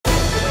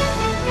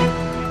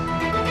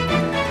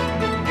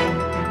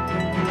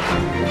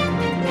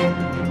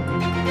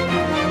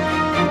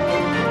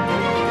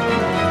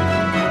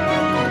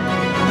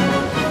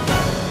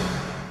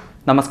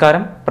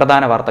നമസ്കാരം.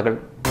 പ്രധാന വാർത്തകൾ.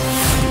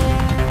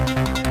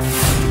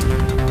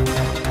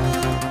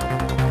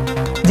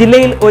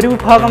 ജില്ലയിൽ ഒരു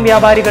വിഭാഗം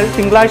വ്യാപാരികൾ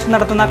തിങ്കളാഴ്ച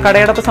നടത്തുന്ന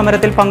കടയടപ്പ്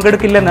സമരത്തിൽ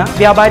പങ്കെടുക്കില്ലെന്ന്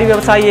വ്യാപാരി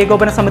വ്യവസായി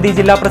ഏകോപന സമിതി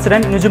ജില്ലാ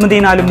പ്രസിഡന്റ്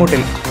നുജുമുദ്ദീൻ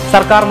ആലുംമൂട്ടിൽ.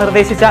 സർക്കാർ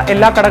നിർദ്ദേശിച്ച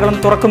എല്ലാ കടകളും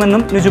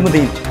തുറക്കുമെന്നും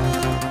നുജുമുദ്ദീൻ.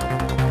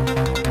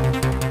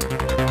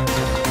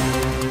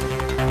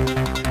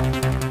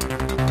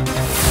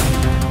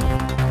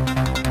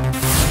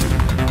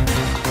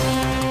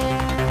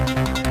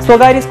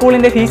 സ്വകാര്യ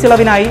സ്കൂളിന്റെ ഫീസ്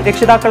ഇളവിനായി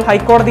രക്ഷിതാക്കൾ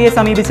ഹൈക്കോടതിയെ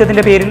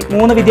സമീപിച്ചതിന്റെ പേരിൽ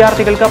 3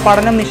 വിദ്യാർത്ഥികൾക്ക്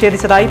പഠനം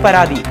നിഷേധിച്ചതായി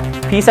പരാതി.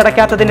 ഫീസ്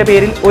അടയ്ക്കാത്തതിന്റെ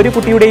പേരിൽ ഒരു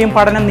കുട്ടിയുടെയും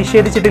പഠനം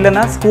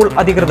നിഷേധിച്ചിട്ടില്ലെന്ന് സ്കൂൾ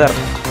അധികൃതർ.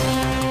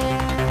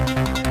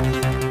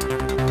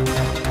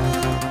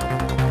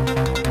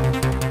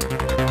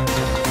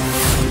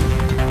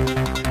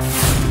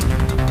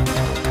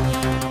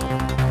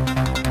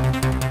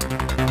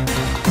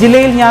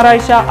 ജില്ലയിൽ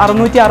ഞായറാഴ്ച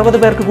 660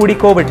 പേർക്ക് കൂടി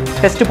കോവിഡ്.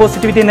 ടെസ്റ്റ്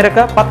പോസിറ്റിവിറ്റി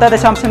നിരക്ക്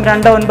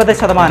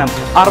 10.29%.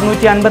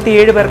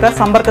 657 പേർക്ക്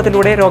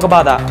സമ്പർക്കത്തിലൂടെ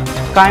രോഗബാധ.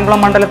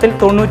 കായംകുളം മണ്ഡലത്തിൽ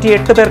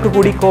 98 പേർക്ക്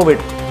കൂടി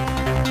കോവിഡ്.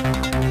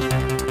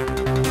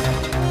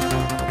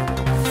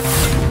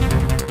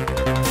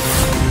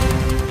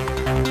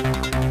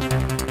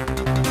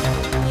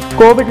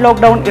 കോവിഡ്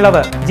ലോക്ക്ഡൌൺ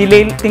ഇളവ്.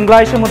 ജില്ലയിൽ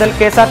തിങ്കളാഴ്ച മുതൽ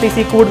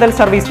KSRTC കൂടുതൽ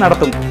സർവീസ്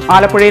നടത്തും.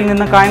 ആലപ്പുഴയിൽ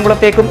നിന്ന്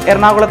കായംകുളത്തേക്കും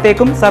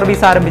എറണാകുളത്തേക്കും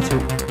സർവീസ് ആരംഭിച്ചു.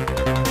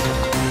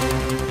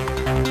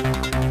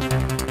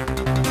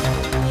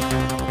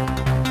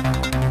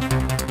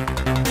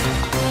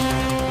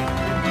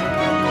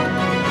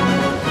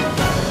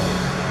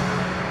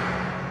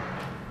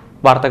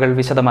 വാർത്തകൾ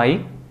വിശദമായി.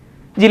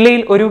 ജില്ലയിൽ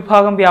ഒരു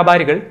വിഭാഗം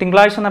വ്യാപാരികൾ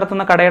തിങ്കളാഴ്ച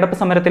നടത്തുന്ന കടയടപ്പ്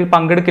സമരത്തിൽ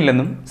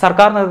പങ്കെടുക്കില്ലെന്നും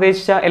സർക്കാർ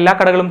നിർദ്ദേശിച്ച എല്ലാ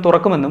കടകളും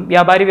തുറക്കുമെന്നും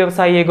വ്യാപാരി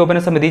വ്യവസായി ഏകോപന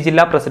സമിതി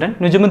ജില്ലാ പ്രസിഡന്റ്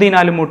നുജുമുദ്ദീൻ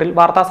ആലുംമൂട്ടിൽ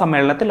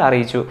വാർത്താസമ്മേളനത്തിൽ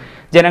അറിയിച്ചു.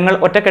 ജനങ്ങൾ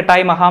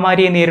ഒറ്റക്കെട്ടായി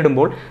മഹാമാരിയെ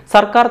നേരിടുമ്പോൾ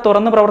സർക്കാർ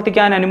തുറന്നു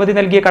പ്രവർത്തിക്കാൻ അനുമതി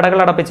നൽകിയ കടകൾ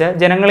അടപ്പിച്ച്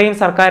ജനങ്ങളെയും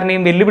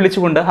സർക്കാരിനെയും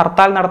വെല്ലുവിളിച്ചുകൊണ്ട്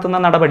ഹർത്താൽ നടത്തുന്ന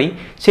നടപടി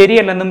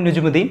ശരിയല്ലെന്നും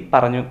നുജുമുദ്ദീൻ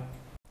പറഞ്ഞു.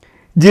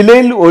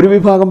 ജില്ലയിൽ ഒരു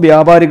വിഭാഗം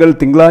വ്യാപാരികൾ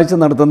തിങ്കളാഴ്ച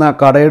നടത്തുന്ന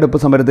കടയെടുപ്പ്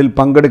സമരത്തിൽ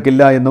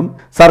പങ്കെടുക്കില്ല എന്നും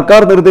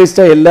സർക്കാർ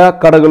നിർദ്ദേശിച്ച എല്ലാ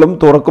കടകളും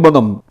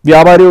തുറക്കുമെന്നും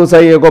വ്യാപാരി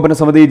വ്യവസായി ഏകോപന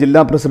സമിതി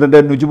ജില്ലാ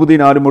പ്രസിഡന്റ്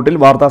നുജുമുദ്ദീൻ ആലുംമൂട്ടിൽ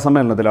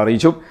വാർത്താസമ്മേളനത്തിൽ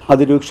അറിയിച്ചു.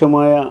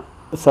 അതിരൂക്ഷമായ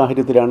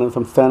സാഹചര്യത്തിലാണ്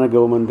സംസ്ഥാന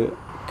ഗവൺമെൻറ്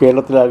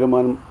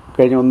കേരളത്തിലാകമാനം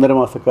കഴിഞ്ഞ 1.5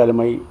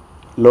 മാസക്കാലമായി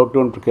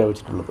ലോക്ക്ഡൗൺ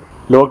പ്രഖ്യാപിച്ചിട്ടുള്ളത്.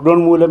 ലോക്ക്ഡൗൺ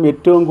മൂലം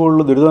ഏറ്റവും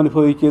കൂടുതൽ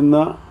ദുരിതമനുഭവിക്കുന്ന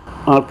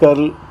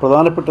ആൾക്കാരിൽ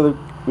പ്രധാനപ്പെട്ടത്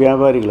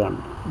വ്യാപാരികളാണ്.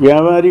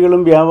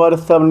 വ്യാപാരികളും വ്യാപാര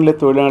സ്ഥാപനങ്ങളിലെ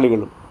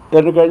തൊഴിലാളികളും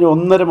കഴിഞ്ഞ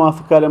 1.5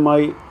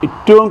 മാസക്കാലമായി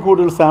ഏറ്റവും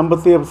കൂടുതൽ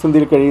സാമ്പത്തിക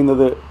പ്രതിസന്ധിയിൽ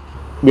കഴിയുന്നത്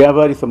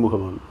വ്യാപാരി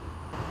സമൂഹമാണ്.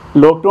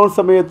 ലോക്ക്ഡൗൺ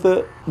സമയത്ത്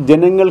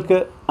ജനങ്ങൾക്ക്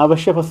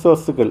അവശ്യ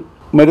വസ്തുക്കൾ,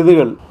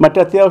 മരുന്നുകൾ,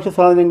 മറ്റ് അത്യാവശ്യ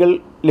സാധനങ്ങൾ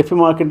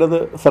ലഭ്യമാക്കേണ്ടത്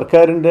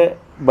സർക്കാരിൻ്റെ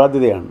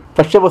ബാധ്യതയാണ്.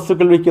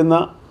 ഭക്ഷ്യവസ്തുക്കൾ വിൽക്കുന്ന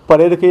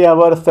പലചരക്ക്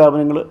വ്യാപാര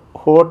സ്ഥാപനങ്ങൾ,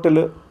 hotel,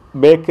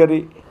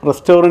 bakery,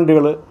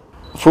 റെസ്റ്റോറൻറ്റുകൾ,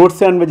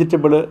 fruits and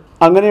vegetable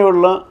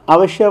അങ്ങനെയുള്ള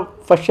അവശ്യ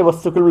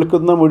ഭക്ഷ്യവസ്തുക്കൾ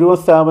വിൽക്കുന്ന മുഴുവൻ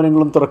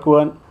സ്ഥാപനങ്ങളും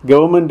തുറക്കുവാൻ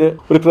ഗവൺമെൻറ്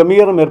ഒരു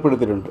ക്രമീകരണം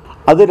ഏർപ്പെടുത്തിയിട്ടുണ്ട്.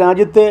 അത്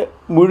രാജ്യത്തെ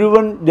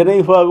മുഴുവൻ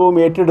ജനവിഭാഗവും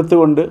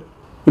ഏറ്റെടുത്തുകൊണ്ട്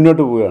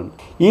മുന്നോട്ട് പോവുകയാണ്.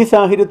 ഈ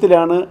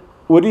സാഹചര്യത്തിലാണ്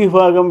ഒരു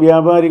വിഭാഗം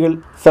വ്യാപാരികൾ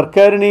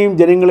സർക്കാരിനെയും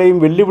ജനങ്ങളെയും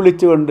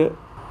വെല്ലുവിളിച്ചുകൊണ്ട്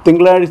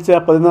തിങ്കളാഴ്ച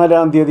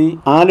 14-ാം തീയതി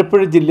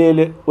ആലപ്പുഴ ജില്ലയിൽ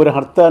ഒരു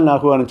ഹർത്താലിന്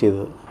ആഹ്വാനം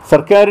ചെയ്തത്.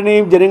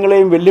 സർക്കാരിനെയും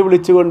ജനങ്ങളെയും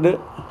വെല്ലുവിളിച്ചുകൊണ്ട്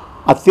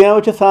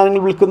അത്യാവശ്യ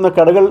സാധനങ്ങൾ വിൽക്കുന്ന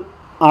കടകൾ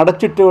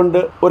അടച്ചിട്ടുകൊണ്ട്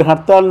ഒരു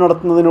ഹർത്താൽ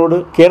നടത്തുന്നതിനോട്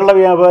കേരള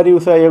വ്യാപാരി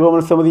വ്യവസായ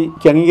ഏകോപന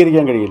സമിതിക്ക്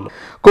അംഗീകരിക്കാൻ കഴിയില്ല.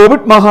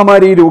 കോവിഡ്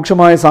മഹാമാരി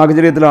രൂക്ഷമായ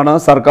സാഹചര്യത്തിലാണ്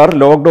സർക്കാർ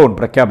ലോക്ക്ഡൌൺ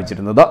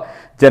പ്രഖ്യാപിച്ചിരുന്നത്.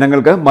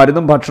 ജനങ്ങൾക്ക്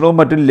മരുന്നും ഭക്ഷണവും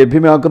മറ്റും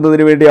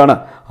ലഭ്യമാക്കുന്നതിന് വേണ്ടിയാണ്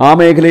ആ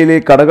മേഖലയിലെ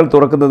കടകൾ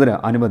തുറക്കുന്നതിന്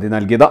അനുമതി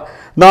നൽകിയത്.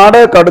 നാട്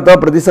കടുത്ത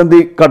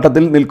പ്രതിസന്ധി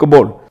ഘട്ടത്തിൽ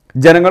നിൽക്കുമ്പോൾ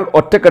ജനങ്ങൾ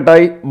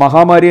ഒറ്റക്കെട്ടായി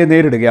മഹാമാരിയെ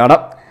നേരിടുകയാണ്.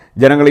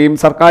 ജനങ്ങളെയും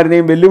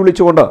സർക്കാരിനെയും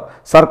വെല്ലുവിളിച്ചുകൊണ്ട്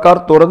സർക്കാർ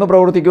തുറന്നു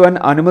പ്രവർത്തിക്കുവാൻ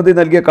അനുമതി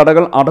നൽകിയ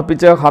കടകൾ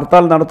അടപ്പിച്ച്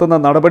ഹർത്താൽ നടത്തുന്ന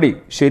നടപടി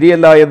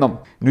ശരിയല്ല എന്നും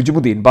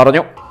നുജുമുദ്ദീൻ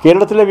പറഞ്ഞു.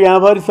 കേരളത്തിലെ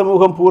വ്യാപാരി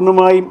സമൂഹം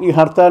പൂർണ്ണമായും ഈ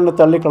ഹർത്താലിനെ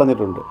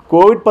തള്ളിക്കളഞ്ഞിട്ടുണ്ട്.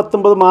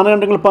 COVID-19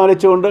 മാനദണ്ഡങ്ങൾ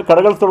പാലിച്ചുകൊണ്ട്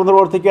കടകൾ തുറന്നു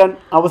പ്രവർത്തിക്കാൻ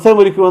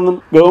അവസരമൊരുക്കുമെന്നും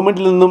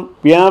ഗവൺമെന്റിൽ നിന്നും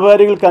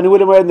വ്യാപാരികൾക്ക്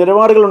അനുകൂലമായ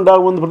നിലപാടുകൾ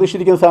ഉണ്ടാകുമെന്ന്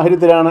പ്രതീക്ഷിക്കുന്ന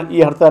സാഹചര്യത്തിലാണ്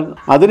ഈ ഹർത്താൽ.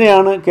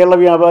 അതിനെയാണ് കേരള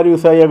വ്യാപാരി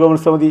വ്യവസായ ഏകോപന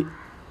സമിതി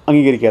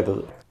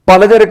അംഗീകരിക്കാത്തത്.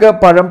 പലചരക്ക്,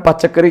 പഴം,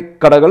 പച്ചക്കറി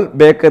കടകൾ,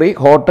 ബേക്കറി,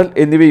 ഹോട്ടൽ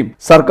എന്നിവയും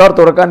സർക്കാർ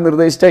തുറക്കാൻ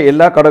നിർദ്ദേശിച്ച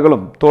എല്ലാ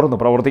കടകളും തുറന്നു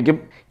പ്രവർത്തിക്കും.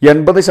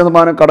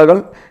 80% കടകൾ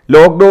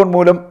ലോക്ക്ഡൌൺ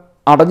മൂലം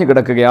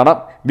അടഞ്ഞുകിടക്കുകയാണ്.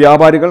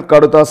 വ്യാപാരികൾ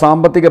കടുത്ത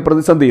സാമ്പത്തിക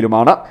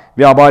പ്രതിസന്ധിയിലുമാണ്.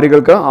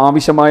 വ്യാപാരികൾക്ക്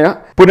ആവശ്യമായ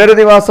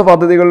പുനരധിവാസ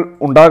പദ്ധതികൾ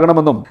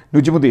ഉണ്ടാകണമെന്നും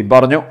നുജുമുദ്ദീൻ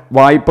പറഞ്ഞു.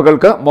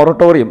 വായ്പകൾക്ക്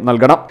മൊറട്ടോറിയം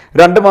നൽകണം,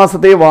 2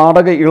 മാസത്തെ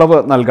വാടക ഇളവ്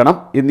നൽകണം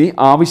എന്നീ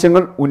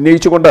ആവശ്യങ്ങൾ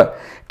ഉന്നയിച്ചുകൊണ്ട്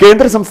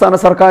കേന്ദ്ര സംസ്ഥാന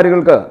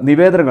സർക്കാരുകൾക്ക്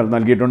നിവേദനങ്ങൾ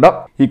നൽകിയിട്ടുണ്ട്.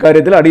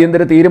 ഇക്കാര്യത്തിൽ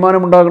അടിയന്തര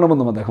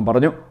തീരുമാനമുണ്ടാകണമെന്നും അദ്ദേഹം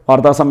പറഞ്ഞു.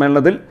 വാർത്താ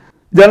സമ്മേളനത്തിൽ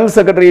general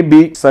secretary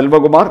B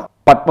Selvakumar,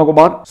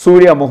 Padmakumar,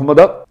 സൂര്യ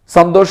മുഹമ്മദ്,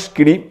 സന്തോഷ്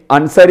കിണി,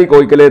 അൻസാരി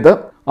കോയിക്കലേത്ത്,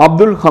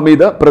 അബ്ദുൽ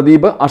ഹമീദ്,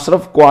 പ്രദീപ്,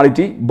 അഷ്റഫ്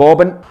ക്വാളിറ്റി,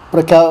 ബോബൻ.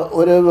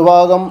 ഒരു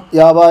വിഭാഗം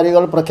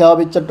വ്യാപാരികൾ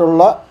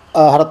പ്രഖ്യാപിച്ചിട്ടുള്ള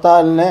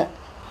ഹർത്താലിനെ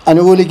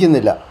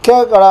അനുകൂലിക്കുന്നില്ല.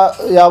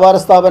 വ്യാപാര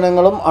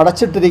സ്ഥാപനങ്ങളും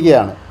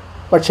അടച്ചിട്ടിരിക്കുകയാണ്.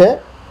 പക്ഷേ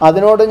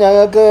അതിനോട്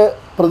ഞങ്ങൾക്ക്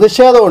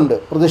പ്രതിഷേധമുണ്ട്.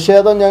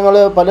 പ്രതിഷേധം ഞങ്ങൾ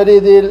പല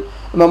രീതിയിൽ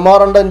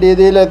മെമ്മോറണ്ടം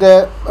രീതിയിലൊക്കെ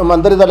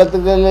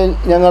മന്ത്രിതലത്തിൽ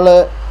ഞങ്ങൾ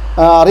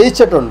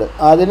അറിയിച്ചിട്ടുണ്ട്.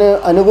 അതിന്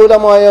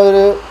അനുകൂലമായ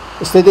ഒരു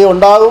സ്ഥിതി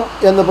ഉണ്ടാകും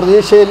എന്ന്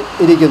പ്രതീക്ഷയിൽ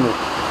ഇരിക്കുന്നു.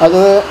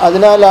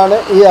 അതിനാലാണ്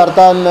ഈ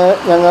ഹർത്താലിന്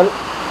ഞങ്ങൾ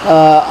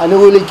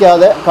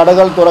അനുകൂലിക്കാതെ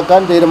കടകൾ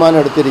തുറക്കാൻ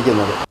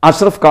തീരുമാനമെടുത്തിരിക്കുന്നത്.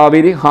 അഷ്റഫ്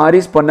കാവേരി,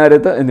 ഹാരിസ്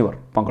പൊന്നാരത്ത് എന്നിവർ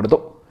പങ്കെടുത്തു.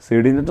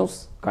 CDN news,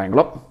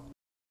 Kayamkulam.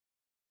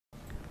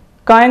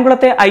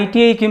 കായംകുളത്തെ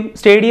ITIക്കും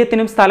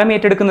സ്റ്റേഡിയത്തിനും സ്ഥലം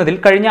ഏറ്റെടുക്കുന്നതിൽ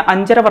കഴിഞ്ഞ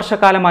 5.5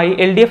 വർഷക്കാലമായി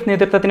LDF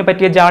നേതൃത്വത്തിന്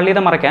പറ്റിയ ജാള്യത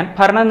മറയ്ക്കാൻ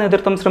ഭരണ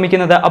നേതൃത്വം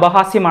ശ്രമിക്കുന്നത്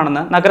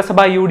അപഹാസ്യമാണെന്ന്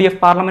നഗരസഭാ UDF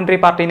പാർലമെന്ററി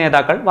പാർട്ടി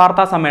നേതാക്കൾ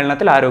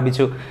വാർത്താസമ്മേളനത്തിൽ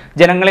ആരോപിച്ചു.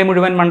 ജനങ്ങളെ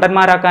മുഴുവൻ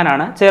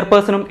മണ്ടന്മാരാക്കാനാണ്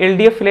ചെയർപേഴ്സണും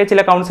LDFിലെ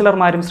ചില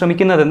കൗൺസിലർമാരും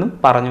ശ്രമിക്കുന്നതെന്നും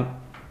പറഞ്ഞു.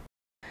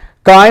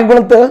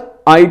 കായംകുളത്ത്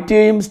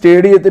ITIയും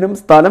സ്റ്റേഡിയത്തിനും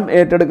സ്ഥലം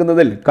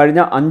ഏറ്റെടുക്കുന്നതിൽ കഴിഞ്ഞ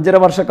 5.5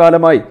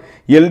 വർഷക്കാലമായി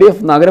LDF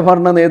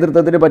നഗരഭരണ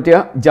നേതൃത്വത്തിന് പറ്റിയ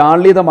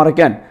ജാള്യത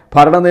മറയ്ക്കാൻ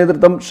ഭരണ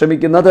നേതൃത്വം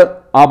ശ്രമിക്കുന്നത്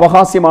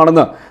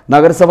അപഹാസ്യമാണെന്ന്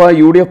നഗരസഭ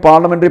UDF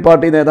പാർലമെന്ററി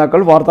പാർട്ടി നേതാക്കൾ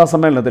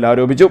വാർത്താസമ്മേളനത്തിൽ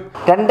ആരോപിച്ചു.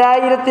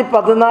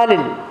 2014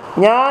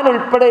 ഞാൻ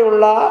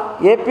ഉൾപ്പെടെയുള്ള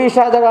AP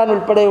ഷാജഹാൻ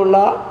ഉൾപ്പെടെയുള്ള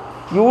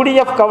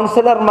UDF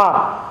കൗൺസിലർമാർ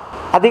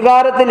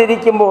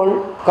അധികാരത്തിലിരിക്കുമ്പോൾ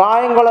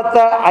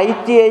കായംകുളത്ത്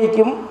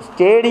ITIക്കും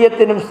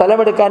സ്റ്റേഡിയത്തിനും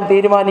സ്ഥലമെടുക്കാൻ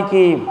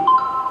തീരുമാനിക്കുകയും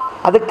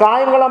അത്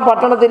കായംകുളം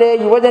പട്ടണത്തിലെ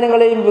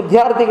യുവജനങ്ങളെയും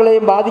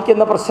വിദ്യാർത്ഥികളെയും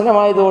ബാധിക്കുന്ന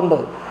പ്രശ്നമായതുകൊണ്ട്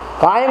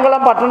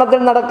കായംകുളം പട്ടണത്തിൽ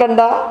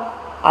നടക്കേണ്ട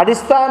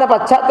അടിസ്ഥാന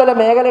പശ്ചാത്തല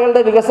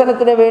മേഖലകളുടെ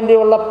വികസനത്തിന്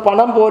വേണ്ടിയുള്ള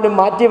പണം പോലും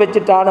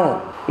മാറ്റിവെച്ചിട്ടാണ്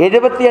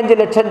 75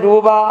 ലക്ഷം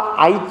രൂപ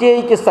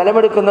ITIക്ക്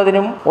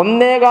സ്ഥലമെടുക്കുന്നതിനും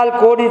 1.25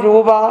 കോടി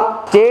രൂപ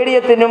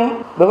സ്റ്റേഡിയത്തിനും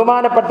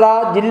ബഹുമാനപ്പെട്ട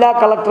ജില്ലാ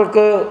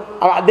കളക്ടർക്ക്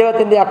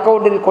അദ്ദേഹത്തിൻ്റെ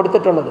അക്കൗണ്ടിൽ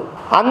കൊടുത്തിട്ടുള്ളത്.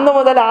 അന്നു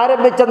മുതൽ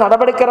ആരംഭിച്ച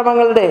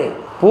നടപടിക്രമങ്ങളുടെ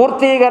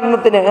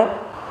പൂർത്തീകരണത്തിന്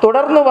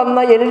തുടർന്ന് വന്ന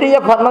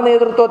LDF ഭരണ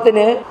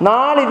നേതൃത്വത്തിന്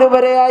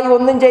നാളിതുവരെയായി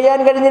ഒന്നും ചെയ്യാൻ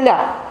കഴിഞ്ഞില്ല.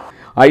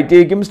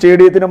 ITIക്കും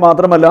സ്റ്റേഡിയത്തിനും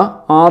മാത്രമല്ല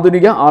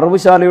ആധുനിക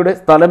അറിവുശാലയുടെ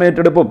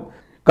സ്ഥലമേറ്റെടുപ്പും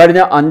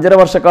കഴിഞ്ഞ 5.5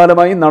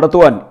 വർഷക്കാലമായി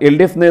നടത്തുവാൻ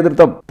LDF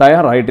നേതൃത്വം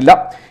തയ്യാറായിട്ടില്ല.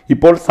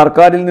 ഇപ്പോൾ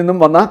സർക്കാരിൽ നിന്നും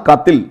വന്ന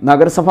കത്തിൽ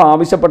നഗരസഭ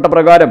ആവശ്യപ്പെട്ട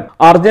പ്രകാരം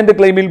അർജന്റ്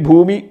ക്ലെയിമിൽ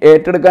ഭൂമി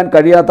ഏറ്റെടുക്കാൻ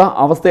കഴിയാത്ത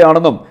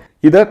അവസ്ഥയാണെന്നും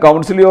ഇത്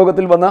കൗൺസിൽ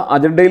യോഗത്തിൽ വന്ന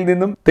അജണ്ടയിൽ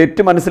നിന്നും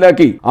തെറ്റ്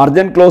മനസ്സിലാക്കി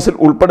അർജന്റ് ക്ലോസിൽ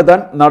ഉൾപ്പെടുത്താൻ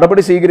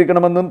നടപടി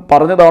സ്വീകരിക്കണമെന്നും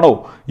പറഞ്ഞതാണോ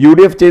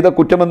UDF ചെയ്ത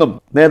കുറ്റമെന്നും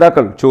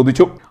നേതാക്കൾ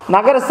ചോദിച്ചു.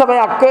 നഗരസഭ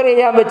അക്വയർ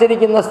ചെയ്യാൻ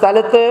വെച്ചിരിക്കുന്ന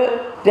സ്ഥലത്ത്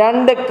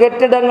 2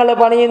 കെട്ടിടങ്ങൾ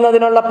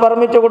പണിയുന്നതിനുള്ള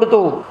പെർമിറ്റ്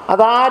കൊടുത്തു.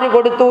 അതാര്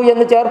കൊടുത്തു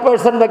എന്ന്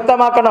ചെയർപേഴ്സൺ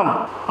വ്യക്തമാക്കണം.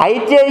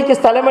 ITIക്ക്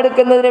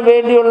സ്ഥലമെടുക്കുന്നതിന്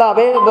വേണ്ടിയുള്ള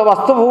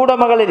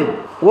വസ്തുഭൂടമകളിൽ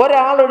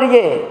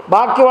ഒരാളൊഴികെ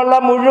ബാക്കിയുള്ള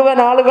മുഴുവൻ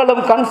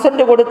ആളുകളും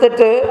കൺസെന്റ്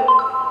കൊടുത്തിട്ട്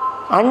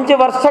 5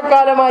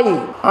 വർഷക്കാലമായി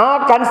ആ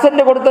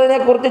കൺസെന്റ് കൊടുത്തതിനെ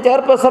കുറിച്ച്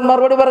ചെയർപേഴ്സൺ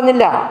മറുപടി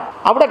പറഞ്ഞില്ല.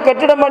 അവിടെ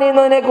കെട്ടിടം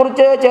പണിയുന്നതിനെ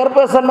കുറിച്ച്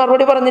ചെയർപേഴ്സൺ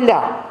മറുപടി പറഞ്ഞില്ല.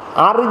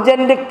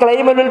 അർജന്റ്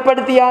ക്ലെയിമിൽ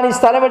ഉൾപ്പെടുത്തിയാണ് ഈ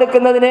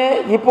സ്ഥലമെടുക്കുന്നതിന്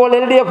ഇപ്പോൾ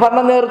LDF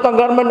ഭരണ നേതൃത്വം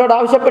ഗവൺമെന്റിനോട്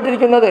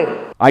ആവശ്യപ്പെട്ടിരിക്കുന്നത്.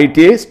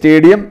 ITI,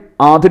 സ്റ്റേഡിയം,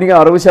 ആധുനിക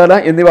അറിവുശാല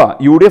എന്നിവ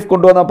UDF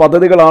കൊണ്ടുവന്ന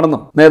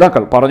പദ്ധതികളാണെന്നും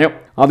നേതാക്കൾ പറഞ്ഞു.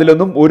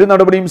 അതിലൊന്നും ഒരു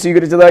നടപടിയും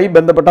സ്വീകരിച്ചതായി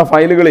ബന്ധപ്പെട്ട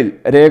ഫയലുകളിൽ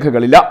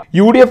രേഖകളില്ല.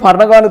 UDF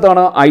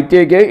ഭരണകാലത്താണ്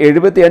ITIക്ക്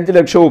 75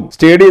 ലക്ഷവും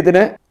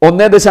സ്റ്റേഡിയത്തിന്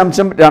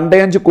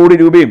 1.25 കോടി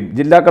രൂപയും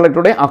ജില്ലാ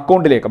കളക്ടറുടെ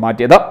അക്കൗണ്ടിലേക്ക്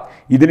മാറ്റിയത്.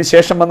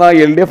 ഇതിനുശേഷം വന്ന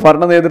LDF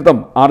ഭരണ നേതൃത്വം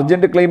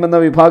അർജന്റ് ക്ലെയിം എന്ന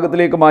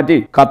വിഭാഗത്തിലേക്ക് മാറ്റി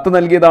കത്ത്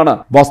നൽകിയതാണ്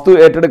വസ്തു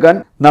ഏറ്റെടുക്കാൻ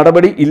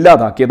നടപടി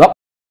ഇല്ലാതാക്കിയത്.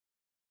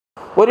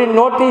 ഒരു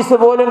നോട്ടീസ്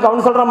പോലും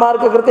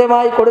കൗൺസിലർമാർക്ക്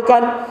കൃത്യമായി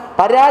കൊടുക്കാൻ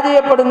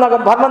പരാജയപ്പെടുന്ന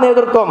ഭരണ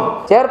നേതൃത്വം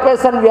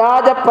ചെയർപേഴ്സൺ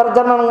വ്യാജ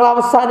പ്രചരണങ്ങൾ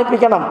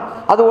അവസാനിപ്പിക്കണം.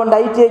 അതുകൊണ്ട്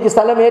ITIക്ക്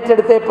സ്ഥലം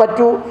ഏറ്റെടുത്തേ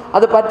പറ്റൂ.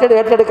 അത്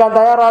ഏറ്റെടുക്കാൻ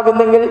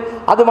തയ്യാറാകുന്നെങ്കിൽ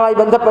അതുമായി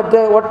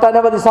ബന്ധപ്പെട്ട്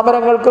ഒട്ടനവധി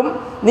സമരങ്ങൾക്കും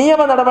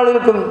നിയമ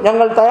നടപടികൾക്കും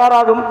ഞങ്ങൾ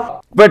തയ്യാറാകും.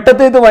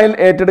 വെട്ടത്തേത്ത് വയൽ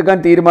ഏറ്റെടുക്കാൻ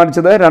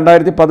തീരുമാനിച്ചത്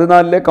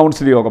 2014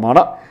 കൗൺസിൽ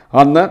യോഗമാണ്.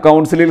 അന്ന്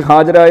കൗൺസിലിൽ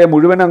ഹാജരായ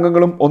മുഴുവൻ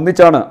അംഗങ്ങളും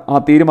ഒന്നിച്ചാണ് ആ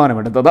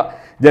തീരുമാനമെടുത്തത്.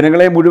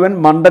 ജനങ്ങളെ മുഴുവൻ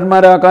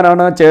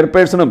മണ്ടന്മാരാക്കാനാണ്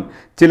ചെയർപേഴ്സണും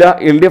ചില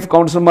LDF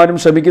കൗൺസിലർമാരും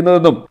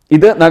ശ്രമിക്കുന്നതെന്നും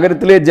ഇത്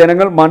നഗരത്തിലെ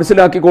ജനങ്ങൾ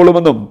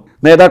മനസ്സിലാക്കിക്കൊള്ളുമെന്നും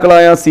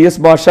നേതാക്കളായ CS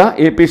ഭാഷ,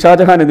 AP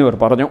ഷാജഹാൻ എന്നിവർ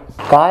പറഞ്ഞു.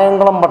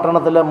 കായംകുളം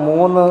പട്ടണത്തിലെ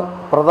 3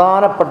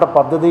 പ്രധാനപ്പെട്ട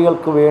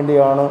പദ്ധതികൾക്ക്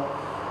വേണ്ടിയാണ്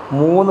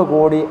 3.50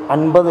 കോടി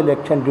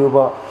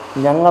രൂപ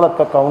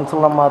ഞങ്ങളൊക്കെ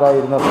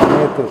കൗൺസിലർമാരായിരുന്ന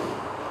സമയത്ത്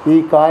ഈ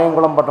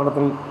കായംകുളം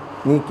പട്ടണത്തിൽ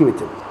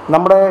നീക്കിവെച്ചത്.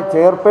 നമ്മുടെ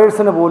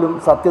ചെയർപേഴ്സണ് പോലും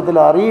സത്യത്തിൽ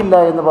അറിയില്ല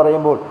എന്ന്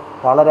പറയുമ്പോൾ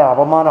വളരെ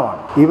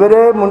അപമാനമാണ്. ഇവർ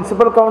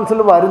മുനിസിപ്പൽ കൗൺസിൽ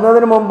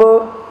വരുന്നതിന് മുമ്പ്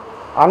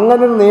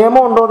അങ്ങനെ ഒരു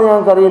നിയമം ഉണ്ടോ എന്ന്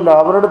ഞങ്ങൾക്കറിയില്ല.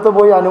 അവരുടെ അടുത്ത്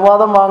പോയി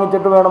അനുവാദം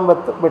വാങ്ങിച്ചിട്ട് വേണം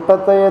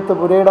വെട്ടത്തേത്ത്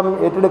പുരയിടം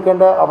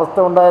ഏറ്റെടുക്കേണ്ട അവസ്ഥ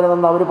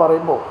ഉണ്ടായിരുന്നെന്ന് അവർ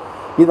പറയുമ്പോൾ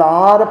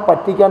ഇതാരെ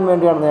പറ്റിക്കാൻ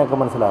വേണ്ടിയാണെന്ന് ഞങ്ങൾക്ക്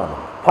മനസ്സിലാകുന്നത്.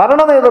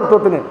 ഭരണ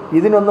നേതൃത്വത്തിന്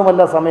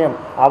ഇതിനൊന്നുമല്ല സമയം.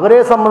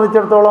 അവരെ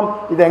സംബന്ധിച്ചിടത്തോളം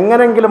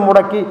ഇതെങ്ങനെങ്കിലും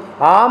മുടക്കി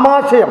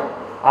ആമാശയം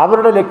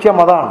അവരുടെ ലക്ഷ്യം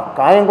അതാണ്,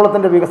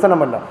 കായംകുളത്തിൻ്റെ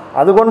വികസനമല്ല.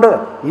 അതുകൊണ്ട്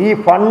ഈ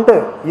ഫണ്ട്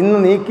ഇന്ന്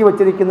നീക്കി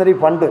വച്ചിരിക്കുന്ന ഈ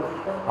ഫണ്ട്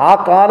ആ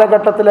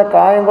കാലഘട്ടത്തിലെ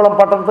കായംകുളം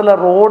പട്ടണത്തിലെ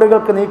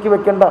റോഡുകൾക്ക് നീക്കി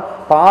വെക്കേണ്ട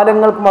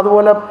പാലങ്ങൾക്കും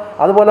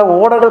അതുപോലെ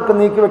ഓടകൾക്ക്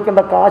നീക്കി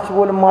വെക്കേണ്ട കാശ്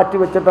പോലും മാറ്റി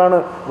വെച്ചിട്ടാണ്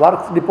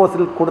വർക്ക്സ്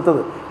ഡിപ്പോസിറ്റിൽ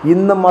കൊടുത്തത്.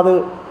 ഇന്നും അത്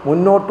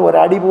മുന്നോട്ട്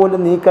ഒരടി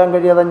പോലും നീക്കാൻ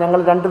കഴിയാതെ ഞങ്ങൾ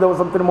 2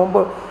 ദിവസത്തിന്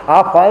മുമ്പ് ആ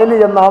ഫയൽ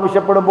എന്ന്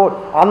ആവശ്യപ്പെടുമ്പോൾ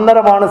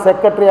അന്നേരമാണ്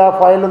സെക്രട്ടറി ആ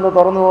ഫയൽ ഒന്ന്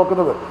തുറന്നു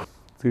നോക്കുന്നത്.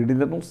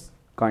 CDN news,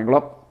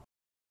 Kayamkulam.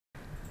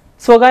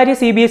 സ്വകാര്യ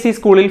CBSE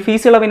സ്കൂളിൽ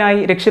ഫീസ് ഇളവിനായി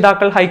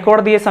രക്ഷിതാക്കൾ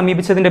ഹൈക്കോടതിയെ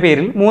സമീപിച്ചതിന്റെ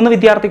പേരിൽ 3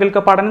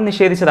 വിദ്യാർത്ഥികൾക്ക് പഠനം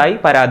നിഷേധിച്ചതായി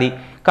പരാതി.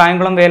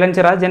 കായംകുളം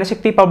വേലഞ്ചിറ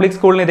ജനശക്തി പബ്ലിക്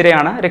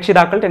സ്കൂളിനെതിരെയാണ്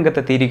രക്ഷിതാക്കൾ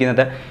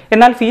രംഗത്തെത്തിയിരിക്കുന്നത്.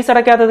 എന്നാൽ ഫീസ്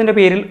അടയ്ക്കാത്തതിന്റെ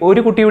പേരിൽ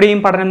ഒരു കുട്ടിയുടെയും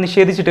പഠനം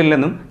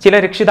നിഷേധിച്ചിട്ടില്ലെന്നും ചില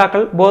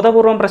രക്ഷിതാക്കൾ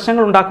ബോധപൂർവം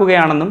പ്രശ്നങ്ങൾ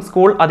ഉണ്ടാക്കുകയാണെന്നും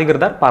സ്കൂൾ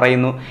അധികൃതർ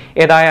പറയുന്നു.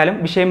 ഏതായാലും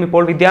വിഷയം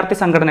ഇപ്പോൾ വിദ്യാർത്ഥി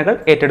സംഘടനകൾ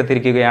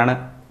ഏറ്റെടുത്തിരിക്കുകയാണ്.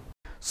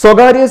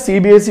 സ്വകാര്യ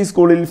CBSE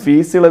സ്കൂളിൽ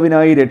ഫീസ്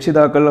ഇളവിനായി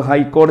രക്ഷിതാക്കൾ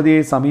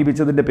ഹൈക്കോടതിയെ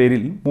സമീപിച്ചതിന്റെ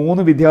പേരിൽ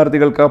 3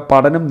 വിദ്യാർത്ഥികൾക്ക്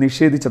പഠനം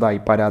നിഷേധിച്ചതായി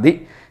പരാതി.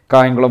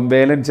 കായംകുളം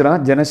വേലഞ്ചിറ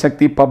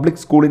ജനശക്തി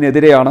പബ്ലിക്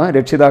സ്കൂളിനെതിരെയാണ്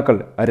രക്ഷിതാക്കൾ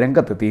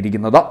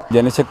രംഗത്തെത്തിയിരിക്കുന്നത്.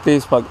 ജനശക്തി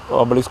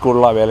പബ്ലിക്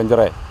സ്കൂളിലെ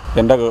വേലഞ്ചിറ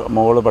എൻ്റെ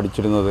മകള്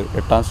പഠിച്ചിരുന്നത്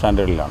 8ാം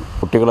സ്റ്റാൻഡേർഡിലാണ്.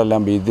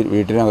 കുട്ടികളെല്ലാം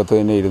വീട്ടിനകത്ത്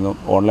തന്നെ ഇരുന്നു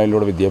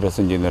ഓൺലൈനിലൂടെ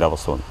വിദ്യാഭ്യാസം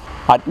ചെയ്യുന്നൊരവസ്ഥ വന്നു.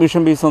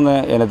 അഡ്മിഷൻ ഫീസ് എന്ന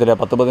ഇനത്തിലെ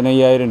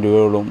 10-15,000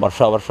 രൂപയോളം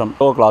വർഷാവർഷം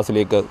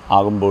ക്ലാസ്സിലേക്ക്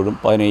ആകുമ്പോഴും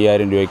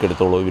 15,000 രൂപയ്ക്ക്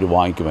എടുത്തോളം ഇവർ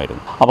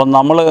വാങ്ങിക്കുമായിരുന്നു. അപ്പം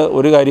നമ്മൾ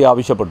ഒരു കാര്യം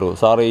ആവശ്യപ്പെട്ടു,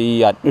 സാർ ഈ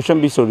അഡ്മിഷൻ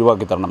ഫീസ്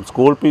ഒഴിവാക്കി തരണം.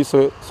 സ്കൂൾ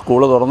ഫീസ്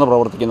സ്കൂൾ തുറന്ന്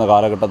പ്രവർത്തിക്കുന്ന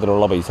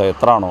കാലഘട്ടത്തിലുള്ള പൈസ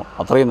എത്രയാണോ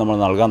അത്രയും നമ്മൾ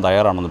നൽകാൻ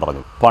തയ്യാറാണെന്ന്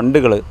പറഞ്ഞു.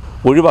 ഫണ്ടുകൾ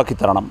ഒഴിവാക്കി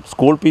തരണം,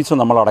 സ്കൂൾ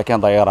ഫീസ് നമ്മൾ അടയ്ക്കാൻ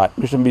തയ്യാറാണ്,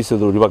 അഡ്മിഷൻ ഫീസ്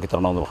ഇത് ഒഴിവാക്കി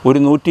തരണമെന്ന് പറഞ്ഞു. ഒരു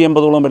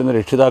 180ഓളം വരുന്ന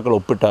രക്ഷിതാക്കൾ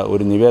ഒപ്പിട്ട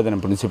ഒരു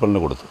നിവേദനം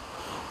പ്രിൻസിപ്പലിന് കൊടുത്തു.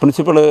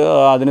 പ്രിൻസിപ്പൾ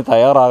അതിന്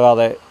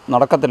തയ്യാറാകാതെ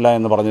നടക്കത്തില്ല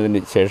എന്ന് പറഞ്ഞതിന്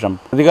ശേഷം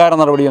പ്രതികാര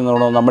നടപടി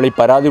എന്നുള്ളത് നമ്മൾ ഈ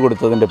പരാതി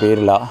കൊടുത്തതിൻ്റെ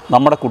പേരിലാണ്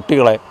നമ്മുടെ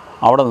കുട്ടികളെ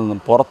അവിടെ നിന്നും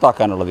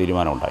പുറത്താക്കാനുള്ള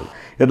തീരുമാനമുണ്ടായി.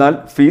 എന്നാൽ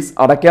ഫീസ്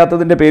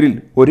അടയ്ക്കാത്തതിന്റെ പേരിൽ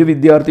ഒരു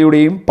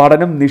വിദ്യാർത്ഥിയുടെയും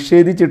പഠനം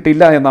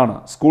നിഷേധിച്ചിട്ടില്ല എന്നാണ്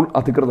സ്കൂൾ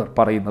അധികൃതർ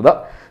പറയുന്നത്.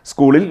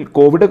 സ്കൂളിൽ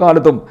കോവിഡ്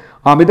കാലത്തും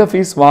അമിത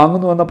ഫീസ്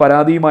വാങ്ങുന്നുവെന്ന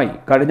പരാതിയുമായി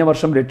കഴിഞ്ഞ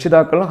വർഷം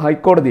രക്ഷിതാക്കൾ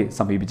ഹൈക്കോടതിയെ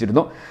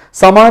സമീപിച്ചിരുന്നു.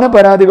 സമാന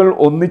പരാതികൾ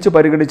ഒന്നിച്ചു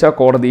പരിഗണിച്ച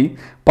കോടതി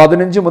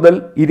 15 മുതൽ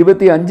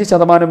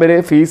 25% വരെ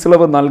ഫീസ്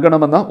ഇളവ്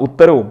നൽകണമെന്ന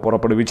ഉത്തരവും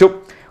പുറപ്പെടുവിച്ചു.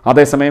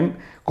 അതേസമയം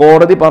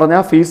കോടതി പറഞ്ഞ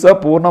ഫീസ്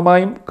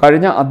പൂർണ്ണമായും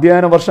കഴിഞ്ഞ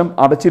അധ്യയന വർഷം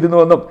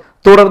അടച്ചിരുന്നുവെന്നും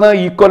തുടർന്ന്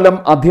ഈ കൊല്ലം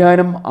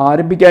അധ്യയനം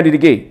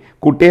ആരംഭിക്കാനിരിക്കെ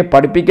കുട്ടിയെ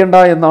പഠിപ്പിക്കേണ്ട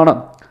എന്നാണ്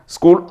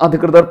സ്കൂൾ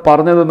അധികൃതർ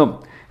പറഞ്ഞതെന്നും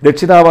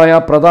രക്ഷിതാവായ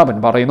പ്രതാപൻ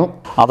പറയുന്നു.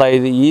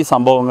 അതായത് ഈ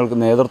സംഭവങ്ങൾക്ക്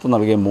നേതൃത്വം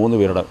നൽകിയ 3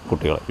 പേരുടെ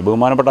കുട്ടികൾ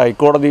ബഹുമാനപ്പെട്ട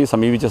ഹൈക്കോടതി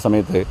സമീപിച്ച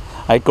സമയത്ത്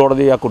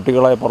ഹൈക്കോടതി ആ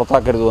കുട്ടികളെ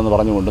പുറത്താക്കരുതെന്ന്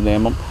പറഞ്ഞുകൊണ്ട്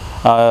നിയമം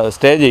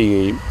സ്റ്റേ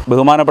ചെയ്യുകയും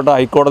ബഹുമാനപ്പെട്ട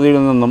ഹൈക്കോടതിയിൽ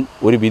നിന്നും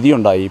ഒരു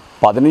വിധിയുണ്ടായി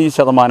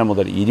 15%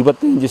 മുതൽ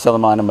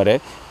 25% വരെ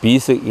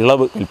ഫീസ്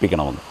ഇളവ്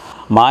കൽപ്പിക്കണമെന്ന്.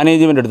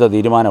 മാനേജ്മെൻ്റ് എടുത്ത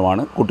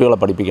തീരുമാനമാണ് കുട്ടികളെ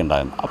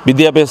പഠിപ്പിക്കേണ്ടതെന്ന്.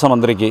 വിദ്യാഭ്യാസ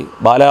മന്ത്രിക്ക്,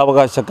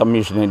 ബാലാവകാശ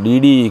കമ്മീഷന്,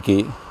 DDEക്ക്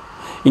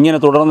ഇങ്ങനെ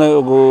തുടർന്ന്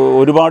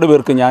ഒരുപാട്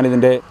പേർക്ക്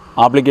ഞാനിതിൻ്റെ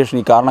ആപ്ലിക്കേഷൻ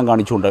ഈ കാരണം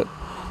കാണിച്ചുകൊണ്ട്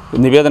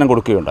നിവേദനം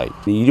കൊടുക്കുകയുണ്ടായി.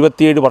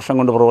 27 വർഷം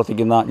കൊണ്ട്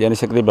പ്രവർത്തിക്കുന്ന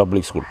ജനശക്തി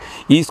പബ്ലിക് സ്കൂൾ,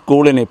 ഈ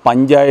സ്കൂളിന്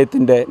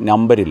പഞ്ചായത്തിൻ്റെ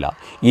നമ്പരില്ല.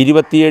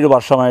 27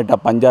 വർഷമായിട്ട്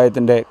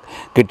പഞ്ചായത്തിൻ്റെ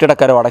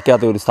കെട്ടിടക്കരം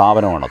അടയ്ക്കാത്ത ഒരു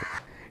സ്ഥാപനമാണത്.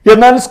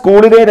 എന്നാൽ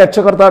സ്കൂളിലെ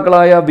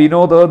രക്ഷകർത്താക്കളായ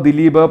വിനോദ്,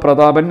 ദിലീപ്,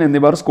 പ്രതാപൻ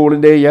എന്നിവർ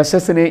സ്കൂളിന്റെ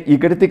യശസ്സിനെ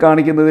ഇകഴ്ത്തി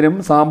കാണിക്കുന്നതിനും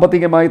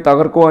സാമ്പത്തികമായി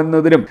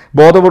തകർക്കുന്നതിനും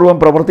ബോധപൂർവം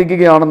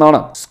പ്രവർത്തിക്കുകയാണെന്നാണ്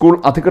സ്കൂൾ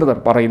അധികൃതർ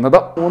പറയുന്നത്.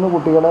 3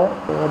 കുട്ടികളെ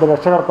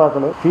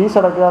രക്ഷകർത്താക്കൾ ഫീസ്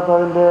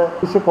അടയ്ക്കാത്തതിൻ്റെ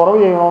ഫീസ് കുറവ്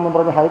ചെയ്യണമെന്ന്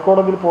പറഞ്ഞ്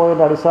ഹൈക്കോടതിയിൽ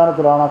പോയതിൻ്റെ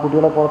അടിസ്ഥാനത്തിലാണ് ആ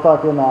കുട്ടികളെ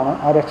പുറത്താക്കിയെന്നാണ്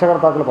ആ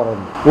രക്ഷകർത്താക്കൾ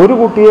പറയുന്നത്. ഒരു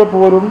കുട്ടിയെ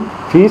പോലും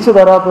ഫീസ്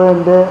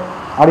തരാത്തതിൻ്റെ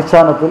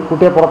അടിസ്ഥാനത്തിൽ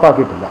കുട്ടിയെ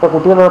പുറത്താക്കിയിട്ടില്ല.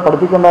 കുട്ടികളെ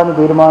പഠിപ്പിക്കേണ്ടെന്ന്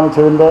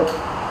തീരുമാനിച്ചതിൻ്റെ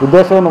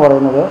ഉദ്ദേശമെന്ന്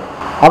പറയുന്നത്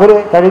അവർ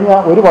കഴിഞ്ഞ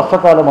 1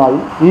 വർഷക്കാലമായി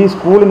ഈ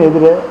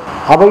സ്കൂളിനെതിരെ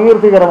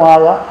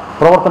അപകീർത്തികരമായ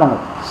പ്രവർത്തനങ്ങൾ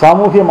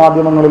സാമൂഹ്യ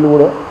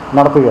മാധ്യമങ്ങളിലൂടെ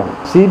നടത്തുകയാണ്.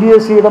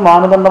 CBSEയുടെ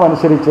മാനദണ്ഡം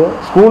അനുസരിച്ച്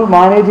സ്കൂൾ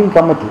മാനേജിംഗ്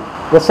കമ്മിറ്റി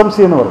SMC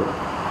എന്ന് പറയും,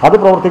 അത്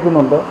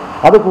പ്രവർത്തിക്കുന്നുണ്ട്.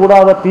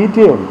 അതുകൂടാതെ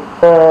PTA ഉണ്ട്.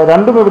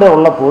 രണ്ടും ഇവിടെ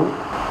ഉള്ളപ്പോൾ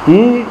ഈ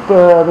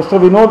മിസ്റ്റർ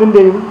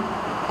വിനോദിൻ്റെയും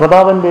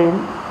പ്രതാപൻ്റെയും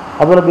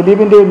അതുപോലെ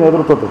ദിലീപിൻ്റെയും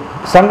നേതൃത്വത്തിൽ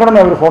സംഘടന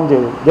അവർ ഫോം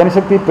ചെയ്തു,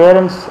 ജനശക്തി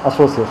പേരൻസ്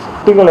അസോസിയേഷൻ.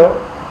 കുട്ടികൾ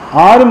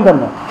ആരും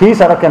തന്നെ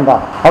ഫീസ് അടയ്ക്കേണ്ട,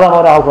 അതാണ്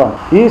അവർ ആഹ്വാനം.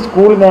 ഈ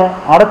സ്കൂളിനെ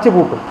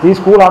അടച്ചുപൂട്ടും, ഈ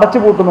സ്കൂൾ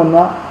അടച്ചുപൂട്ടുമെന്ന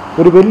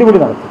ഒരു വെല്ലുവിളി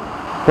നടത്തി.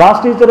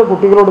 ക്ലാസ് ടീച്ചർ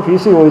കുട്ടികളോട്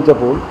ഫീസ്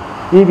ചോദിച്ചപ്പോൾ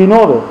ഈ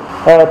വിനോദ്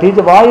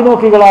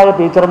വായിനോക്കികളായ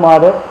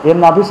ടീച്ചർമാർ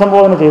എന്ന്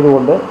അഭിസംബോധന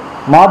ചെയ്തുകൊണ്ട്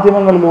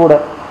മാധ്യമങ്ങളിലൂടെ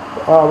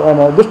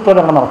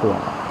ദുഷ്പ്രചരണം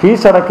നടത്തുകയാണ്.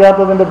 ഫീസ്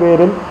അടയ്ക്കാത്തതിൻ്റെ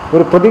പേരിൽ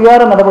ഒരു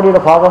പ്രതികാര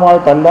നടപടിയുടെ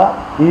ഭാഗമായിട്ടല്ല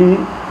ഈ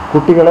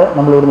കുട്ടികളെ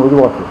നമ്മളിവിടുന്ന്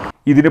ഒഴിവാക്കി.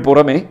 ഇതിനു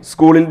പുറമെ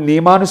സ്കൂളിൽ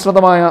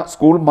നിയമാനുസൃതമായ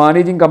സ്കൂൾ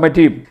മാനേജിംഗ്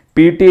കമ്മിറ്റിയും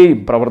PTA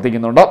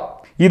പ്രവർത്തിക്കുന്നുണ്ട്.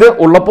 ഇത്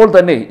ഉള്ളപ്പോൾ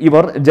തന്നെ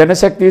ഇവർ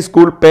ജനശക്തി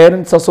സ്കൂൾ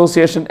പേരൻസ്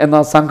അസോസിയേഷൻ എന്ന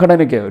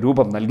സംഘടനയ്ക്ക്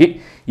രൂപം നൽകി.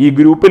 ഈ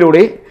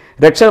ഗ്രൂപ്പിലൂടെ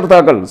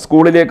രക്ഷകർത്താക്കൾ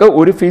സ്കൂളിലേക്ക്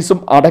ഒരു ഫീസും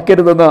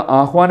അടയ്ക്കരുതെന്ന്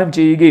ആഹ്വാനം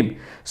ചെയ്യുകയും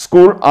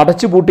സ്കൂൾ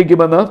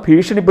അടച്ചുപൂട്ടിക്കുമെന്ന്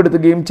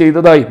ഭീഷണിപ്പെടുത്തുകയും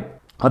ചെയ്തതായും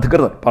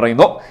അധികൃതർ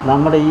പറയുന്നു.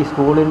 നമ്മുടെ ഈ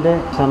സ്കൂളിൻ്റെ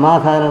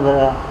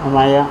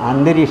സമാധാനപരമായ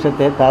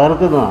അന്തരീക്ഷത്തെ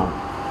തകർക്കുന്നതാണ്.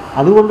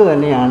 അതുകൊണ്ട്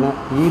തന്നെയാണ്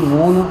ഈ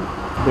 3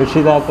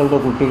 രക്ഷിതാക്കളുടെ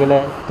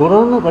കുട്ടികളെ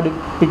തുടർന്ന്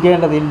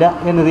പഠിപ്പിക്കേണ്ടതില്ല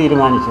എന്ന്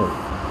തീരുമാനിച്ചത്.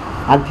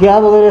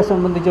 അധ്യാപകരെ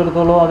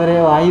സംബന്ധിച്ചിടത്തോളം അവരെ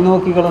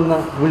വായിനോക്കികളെന്ന്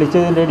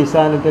വിളിച്ചതിൻ്റെ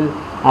അടിസ്ഥാനത്തിൽ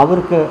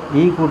അവർക്ക്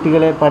ഈ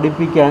കുട്ടികളെ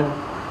പഠിപ്പിക്കാൻ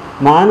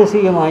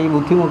മാനസികമായി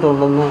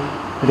ബുദ്ധിമുട്ടുണ്ടെന്ന്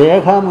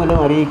രേഖാമൂലം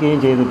അറിയിക്കുകയും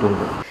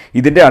ചെയ്തിട്ടുണ്ട്.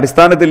 ഇതിന്റെ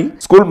അടിസ്ഥാനത്തിൽ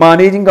സ്കൂൾ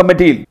മാനേജിംഗ്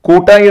കമ്മിറ്റിയിൽ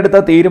കൂട്ടായി എടുത്ത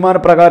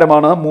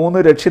തീരുമാനപ്രകാരമാണ്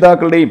 3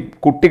 രക്ഷിതാക്കളുടെയും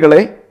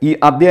കുട്ടികളെ ഈ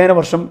അധ്യയന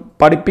വർഷം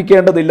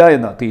പഠിപ്പിക്കേണ്ടതില്ല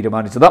എന്ന്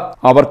തീരുമാനിച്ചത്.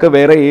 അവർക്ക്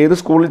വേറെ ഏത്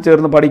സ്കൂളിൽ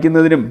ചേർന്ന്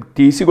പഠിക്കുന്നതിനും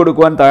TC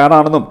കൊടുക്കുവാൻ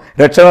തയ്യാറാണെന്നും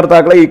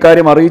രക്ഷകർത്താക്കളെ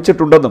ഇക്കാര്യം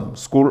അറിയിച്ചിട്ടുണ്ടെന്നും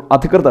സ്കൂൾ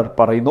അധികൃതർ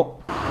പറയുന്നു.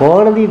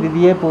 കോടതി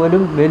വിധിയെ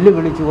പോലും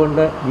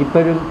വെല്ലുവിളിച്ചുകൊണ്ട്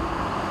ഇപ്പോഴും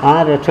ആ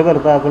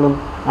രക്ഷകർത്താക്കളും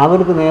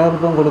അവർക്ക്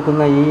നേതൃത്വം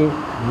കൊടുക്കുന്ന ഈ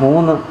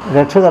 3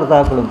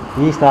 രക്ഷകർത്താക്കളും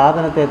ഈ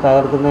സ്ഥാപനത്തെ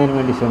തകർക്കുന്നതിന്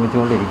വേണ്ടി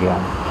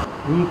ശ്രമിച്ചുകൊണ്ടിരിക്കുകയാണ്.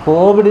 ഈ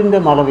കോവിഡിൻ്റെ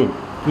മറവിൽ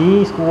ഈ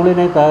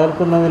സ്കൂളിനെ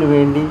തകർക്കുന്നതിന്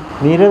വേണ്ടി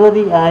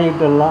നിരവധി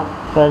ആയിട്ടുള്ള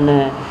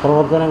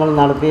പ്രവർത്തനങ്ങൾ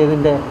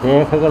നടത്തിയതിൻ്റെ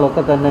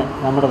രേഖകളൊക്കെ തന്നെ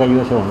നമ്മുടെ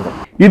കൈവശമുണ്ട്.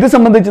 ഇത്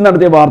സംബന്ധിച്ച്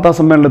നടത്തിയ വാർത്താ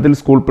സമ്മേളനത്തിൽ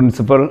school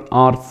principal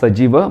R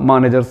Sajeev,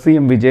 manager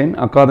CM Vijayan,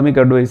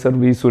 academic adviser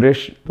V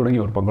Suresh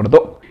തുടങ്ങിയവർ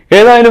പങ്കെടുത്തു.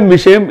 ഏതായാലും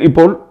വിഷയം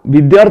ഇപ്പോൾ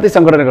വിദ്യാർത്ഥി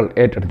സംഘടനകൾ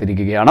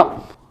ഏറ്റെടുത്തിരിക്കുകയാണ്.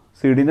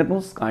 CD Net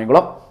News,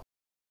 Kayamkulam.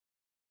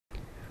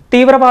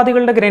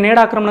 തീവ്രവാദികളുടെ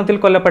ഗ്രനേഡ് ആക്രമണത്തിൽ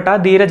കൊല്ലപ്പെട്ട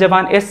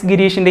ധീരജവാൻ S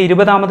ഗിരീഷിന്റെ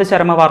 20ാമത്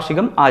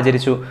ചരമവാർഷികം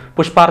ആചരിച്ചു.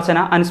 പുഷ്പാർച്ചന,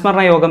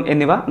 അനുസ്മരണ യോഗം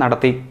എന്നിവ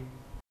നടത്തി.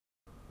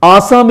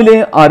 ആസാമിലെ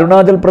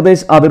അരുണാചൽ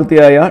പ്രദേശ്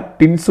അതിർത്തിയായ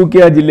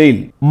ടിൻസുക്കിയ ജില്ലയിൽ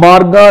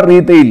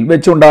മാർഗാറീത്തയിൽ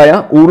വെച്ചുണ്ടായ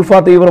ഊർഫ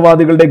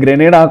തീവ്രവാദികളുടെ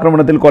ഗ്രനേഡ്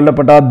ആക്രമണത്തിൽ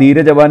കൊല്ലപ്പെട്ട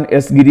ധീരജവാൻ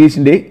S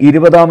ഗിരീഷിന്റെ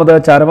 20ാമത്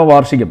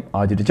ചരമവാർഷികം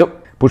ആചരിച്ചു.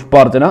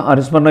 പുഷ്പാർച്ചന,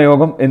 അനുസ്മരണ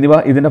യോഗം എന്നിവ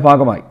ഇതിന്റെ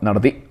ഭാഗമായി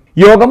നടത്തി.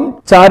 യോഗം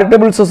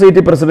ചാരിറ്റബിൾ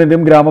സൊസൈറ്റി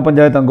പ്രസിഡന്റും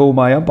ഗ്രാമപഞ്ചായത്ത്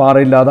അംഗവുമായ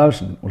പാറയിൽ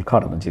രാധാകൃഷ്ണൻ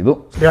ഉദ്ഘാടനം ചെയ്തു.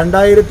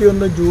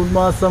 2001 ജൂൺ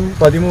മാസം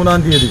 13-ാം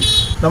തീയതി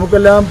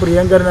നമുക്കെല്ലാം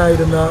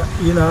പ്രിയങ്കരനായിരുന്ന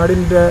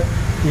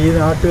ഈ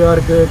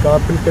നാട്ടുകാർക്ക്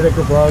കാപ്പിൽ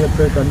കിഴക്ക്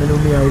ഭാഗത്ത്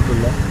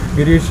കണ്ണിലുണ്ണിയായിട്ടുള്ള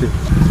ഗിരീഷ്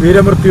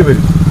വീരമൃത്യു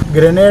വരും.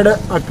 ഗ്രനേഡ്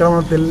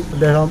ആക്രമണത്തിൽ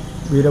അദ്ദേഹം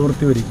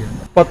വീരമൃത്യു വരികയാണ്.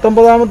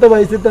 19ാമത്തെ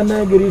വയസ്സിൽ തന്നെ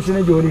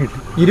ഗിരീഷിന് ജോലി കിട്ടി.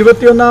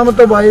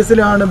 21ാമത്തെ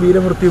വയസ്സിലാണ്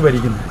വീരമൃത്യു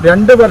വരിക്കുന്നത്.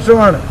 2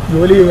 വർഷമാണ്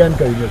ജോലി ചെയ്യാൻ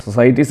കഴിഞ്ഞത്.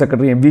 സൊസൈറ്റി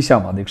സെക്രട്ടറി MV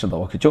ശ്യാം അധ്യക്ഷത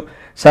വഹിച്ചു.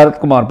 ശരത്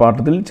കുമാർ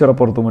പാട്ടത്തിൽ,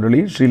 ചിറപ്പുറത്ത്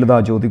Murali, Sreelatha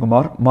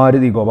Jyothikumar,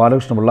 Maruti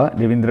Gopalakrishna Pillai,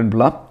 Raveendran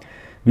Pillai,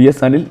 VS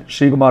Anil,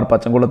 Sreekumar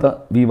പച്ചംകുളത്ത്,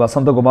 V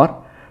Vasanthakumar,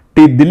 T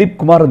Dileep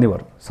Kumar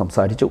എന്നിവർ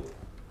സംസാരിച്ചു.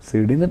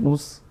 CD Net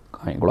News,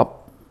 Kayamkulam.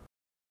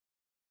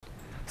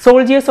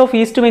 Soldiers of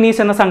east Venice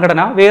എന്ന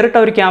സംഘടന വേറിട്ട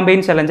ഒരു ക്യാമ്പയിൻ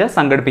ചലഞ്ച്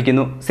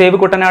സംഘടിപ്പിക്കുന്നു. സേവ്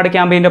കുട്ടനാട്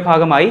ക്യാമ്പയിന്റെ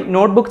ഭാഗമായി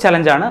നോട്ട്ബുക്ക്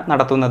ചലഞ്ചാണ്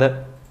നടത്തുന്നത്.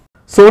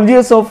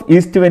 സോൾജിയേഴ്സ് ഓഫ്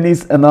ഈസ്റ്റ്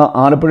വെനീസ് എന്ന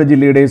ആലപ്പുഴ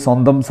ജില്ലയുടെ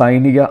സ്വന്തം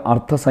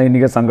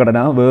അർദ്ധസൈനിക സംഘടന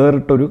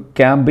വേറിട്ടൊരു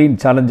ക്യാമ്പയിൻ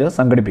ചലഞ്ച്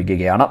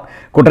സംഘടിപ്പിക്കുകയാണ്.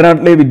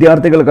 കുട്ടനാട്ടിലെ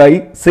വിദ്യാർത്ഥികൾക്കായി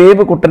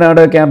സേവ്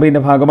കുട്ടനാട്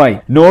ക്യാമ്പയിന്റെ ഭാഗമായി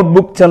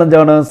നോട്ട്ബുക്ക്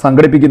ചലഞ്ചാണ്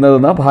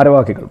സംഘടിപ്പിക്കുന്നതെന്ന്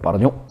ഭാരവാഹികൾ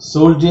പറഞ്ഞു.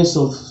 സോൾജിയേഴ്സ്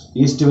ഓഫ്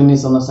ഈസ്റ്റ്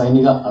വെനീസ് എന്ന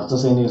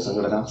അർദ്ധസൈനിക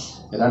സംഘടന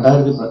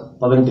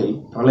 2018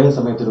 പ്രളയ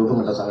സമയത്ത്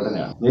രൂപംകൊണ്ട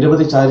സംഘടനയാണ്.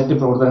 നിരവധി ചാരിറ്റി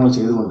പ്രവർത്തനങ്ങൾ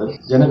ചെയ്തുകൊണ്ട്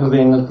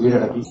ജനഹൃദയങ്ങൾ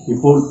കീഴടക്കി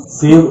ഇപ്പോൾ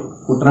സേവ്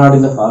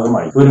കുട്ടനാടിന്റെ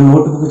ഭാഗമായി ഒരു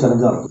നോട്ട്ബുക്ക്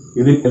ചലഞ്ച് നടത്തും.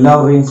 ഇതിൽ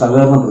എല്ലാവരുടെയും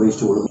സഹകരണം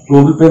പ്രതീക്ഷിച്ചുകൊള്ളും.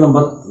 Google Pay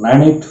number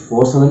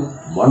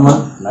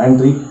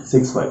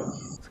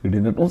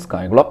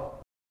 9847119365.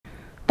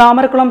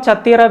 Thamarakulam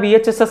Chathiyara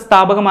VHSS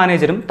സ്ഥാപക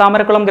മാനേജരും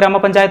താമരക്കുളം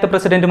ഗ്രാമപഞ്ചായത്ത്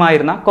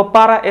പ്രസിഡന്റുമായിരുന്ന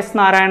കൊപ്പാറ S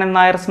നാരായണൻ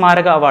നായർ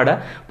സ്മാരക അവാർഡ്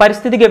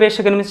പരിസ്ഥിതി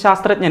ഗവേഷകനും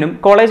ശാസ്ത്രജ്ഞനും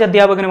കോളേജ്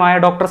അധ്യാപകനുമായ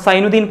ഡോക്ടർ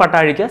സൈനുദ്ദീൻ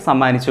പട്ടാഴിക്ക്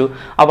സമ്മാനിച്ചു.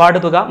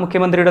 അവാർഡ് തുക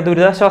മുഖ്യമന്ത്രിയുടെ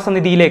ദുരിതാശ്വാസ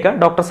നിധിയിലേക്ക്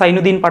ഡോക്ടർ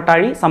സൈനുദ്ദീൻ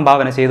പട്ടാഴി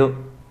സംഭാവന ചെയ്തു.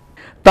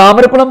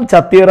 താമരക്കുളം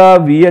ചത്തിയറ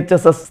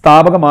VHSS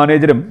സ്ഥാപക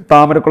മാനേജരും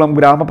താമരക്കുളം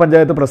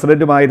ഗ്രാമപഞ്ചായത്ത്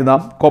പ്രസിഡന്റുമായിരുന്ന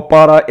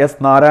കൊപ്പാറ S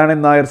നാരായണൻ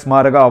നായർ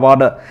സ്മാരക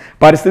അവാർഡ്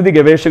പരിസ്ഥിതി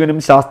ഗവേഷകനും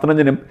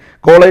ശാസ്ത്രജ്ഞനും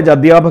കോളേജ്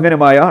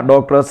അധ്യാപകനുമായ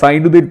ഡോക്ടർ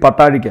സൈനുദ്ദീൻ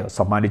പട്ടാഴിക്ക്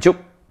സമ്മാനിച്ചു.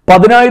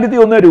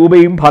 10,001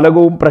 രൂപയും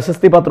ഫലകവും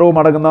പ്രശസ്തി പത്രവും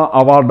അടങ്ങുന്ന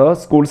അവാർഡ്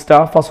സ്കൂൾ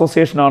സ്റ്റാഫ്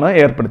അസോസിയേഷനാണ്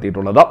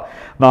ഏർപ്പെടുത്തിയിട്ടുള്ളത്.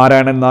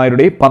 നാരായണൻ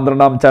നായരുടെ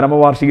 12ാം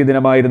ചരമവാർഷിക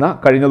ദിനമായിരുന്ന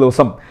കഴിഞ്ഞ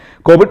ദിവസം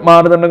കോവിഡ്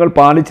മാനദണ്ഡങ്ങൾ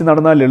പാലിച്ച്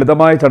നടന്ന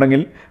ലളിതമായ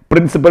ചടങ്ങിൽ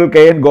പ്രിൻസിപ്പൽ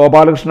KN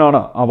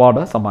ഗോപാലകൃഷ്ണനാണ്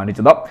അവാർഡ്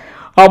സമ്മാനിച്ചത്.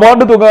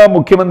 അവാർഡ് തുക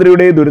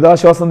മുഖ്യമന്ത്രിയുടെ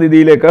ദുരിതാശ്വാസ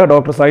നിധിയിലേക്ക്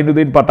ഡോക്ടർ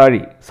സൈനുദ്ദീൻ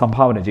പട്ടാഴി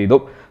സംഭാവന ചെയ്തു.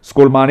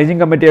 സ്കൂൾ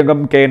മാനേജിംഗ് കമ്മിറ്റി അംഗം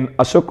KN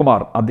അശോക് കുമാർ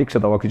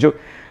അധ്യക്ഷത വഹിച്ചു.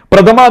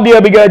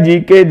 പ്രഥമാധ്യാപിക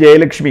GK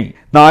ജയലക്ഷ്മി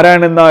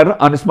നാരായണൻ നായർ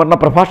അനുസ്മരണ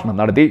പ്രഭാഷണം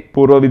നടത്തി.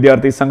 പൂർവ്വ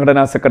വിദ്യാർത്ഥി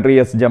സംഘടനാ secretary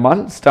S Jamal,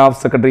 staff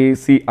secretary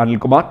C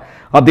Anilkumar,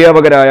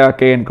 അധ്യാപകരായ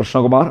KN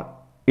Krishnakumar,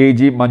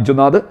 AG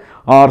Manjunath,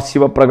 R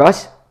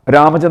Sivaprakash,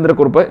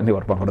 Ramachandrakurup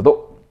എന്നിവർ പങ്കെടുത്തു.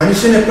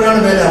 മനുഷ്യന് എപ്പോഴാണ്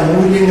വില?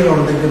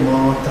 മൂല്യങ്ങളുണ്ടെങ്കിൽ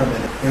മാത്രം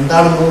വില.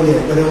 എന്താണ്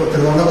മൂല്യം? ഒരു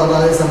ത്രികോണ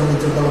പതാകയെ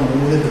സംബന്ധിച്ചിടത്തോളം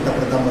മൂല്യം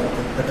തിട്ടപ്പെടുത്താൻ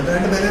പറ്റും.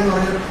 പെട്ടതിന്റെ വില എന്ന്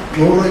പറഞ്ഞാൽ 100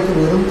 രൂപയ്ക്ക്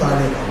വെറും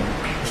താഴേക്കാണ്.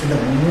 പക്ഷെ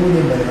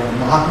മൂല്യം വലുതാണ്.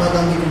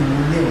 മഹാത്മാഗാന്ധിക്ക്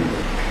മൂല്യമുണ്ട്,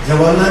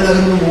 ജവഹർലാൽ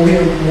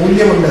നെഹ്റുവിന്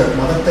മൂല്യമുണ്ട്,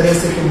 മദർ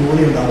തെരേസയ്ക്ക്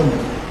മൂല്യമുണ്ട്. അത്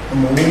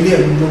മൂല്യം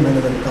എന്നും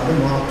നിലനിൽക്കുക. അത്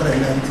മാത്രം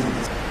എല്ലാവരും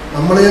ചിന്തിച്ചു.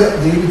 നമ്മൾ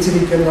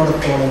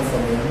ജീവിച്ചിരിക്കുന്നിടത്തോളം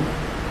സമയം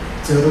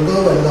ചെറുതോ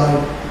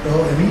വലുതായിട്ടോ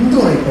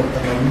എന്തും ആയിക്കോട്ടെ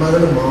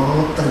നന്മകൾ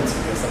മാത്രം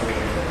ചെയ്യുക.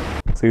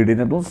 CD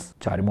Net News,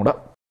 ചാരിമൂട.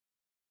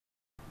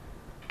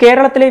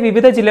 കേരളത്തിലെ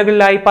വിവിധ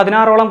ജില്ലകളിലായി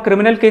 16ഓളം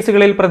ക്രിമിനൽ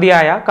കേസുകളിൽ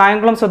പ്രതിയായ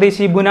കായംകുളം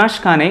സ്വദേശി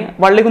ബുനാഷ് ഖാനെ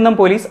വള്ളികുന്നം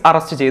പോലീസ്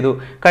അറസ്റ്റ് ചെയ്തു.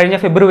 കഴിഞ്ഞ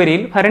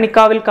ഫെബ്രുവരിയിൽ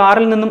ഭരണിക്കാവിൽ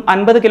കാറിൽ നിന്നും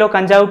 50 കിലോ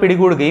കഞ്ചാവ്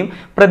പിടികൂടുകയും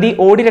പ്രതി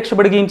ഓടി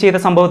രക്ഷപ്പെടുകയും ചെയ്ത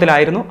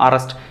സംഭവത്തിലായിരുന്നു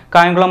അറസ്റ്റ്.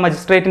 കായംകുളം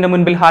മജിസ്ട്രേറ്റിന്റെ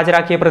മുൻപിൽ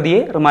ഹാജരാക്കിയ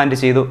പ്രതിയെ റിമാൻഡ്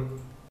ചെയ്തു.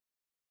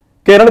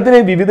 കേരളത്തിലെ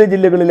വിവിധ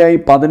ജില്ലകളിലായി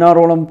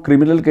 16ഓളം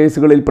ക്രിമിനൽ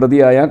കേസുകളിൽ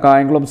പ്രതിയായ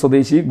കായംകുളം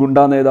സ്വദേശി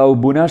ഗുണ്ടാ നേതാവ്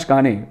ബുനാഷ്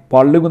ഖാനെ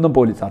വള്ളികുന്നം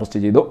പോലീസ് അറസ്റ്റ്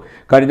ചെയ്തു.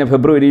 കഴിഞ്ഞ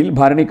ഫെബ്രുവരിയിൽ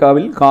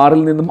ഭരണിക്കാവിൽ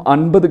കാറിൽ നിന്നും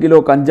 50 കിലോ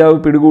കഞ്ചാവ്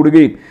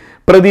പിടികൂടുകയും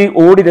പ്രതി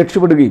ഓടി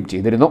രക്ഷപ്പെടുകയും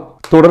ചെയ്തിരുന്നു.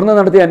 തുടർന്ന്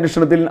നടത്തിയ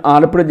അന്വേഷണത്തിൽ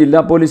ആലപ്പുഴ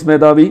ജില്ലാ പോലീസ്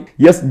മേധാവി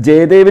S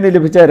ജയദേവിന്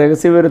ലഭിച്ച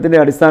രഹസ്യവിവരത്തിന്റെ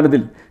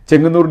അടിസ്ഥാനത്തിൽ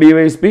ചെങ്ങന്നൂർ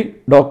DYSP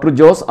ഡോക്ടർ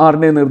ജോസ്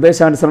ആറിന്റെ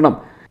നിർദ്ദേശാനുസരണം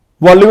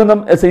വള്ളികുന്നം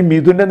എസ് ഐ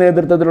മിഥുന്റെ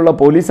നേതൃത്വത്തിലുള്ള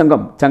പോലീസ്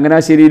സംഘം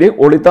ചങ്ങനാശ്ശേരിയിലെ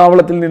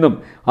ഒളിത്താവളത്തിൽ നിന്നും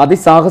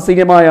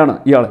അതിസാഹസികമായാണ്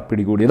ഇയാളെ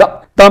പിടികൂടിയത്.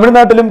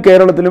 തമിഴ്നാട്ടിലും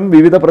കേരളത്തിലും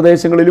വിവിധ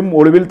പ്രദേശങ്ങളിലും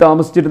ഒളിവിൽ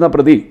താമസിച്ചിരുന്ന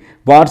പ്രതി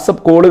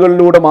വാട്സപ്പ്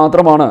കോളുകളിലൂടെ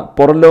മാത്രമാണ്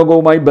പുറം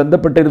ലോകവുമായി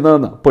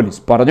ബന്ധപ്പെട്ടിരുന്നതെന്ന്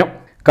പോലീസ് പറഞ്ഞു.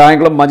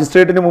 കായംകുളം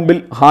മജിസ്ട്രേറ്റിന് മുമ്പിൽ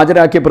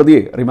ഹാജരാക്കിയ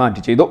പ്രതിയെ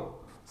റിമാൻഡ് ചെയ്തു.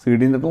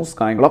 CD news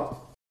Kayamkulam.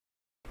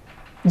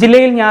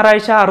 ജില്ലയിൽ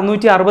ഞായറാഴ്ച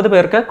 660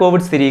 പേർക്ക്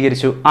കോവിഡ്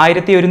സ്ഥിരീകരിച്ചു.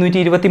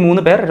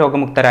 1123 പേർ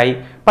രോഗമുക്തരായി.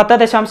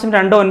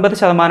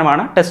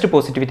 10.29% ടെസ്റ്റ്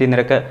പോസിറ്റിവിറ്റി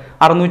നിരക്ക്.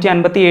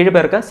 657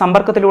 പേർക്ക്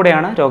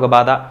സമ്പർക്കത്തിലൂടെയാണ്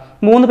രോഗബാധ.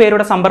 3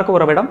 പേരുടെ സമ്പർക്ക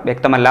ഉറവിടം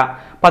വ്യക്തമല്ല.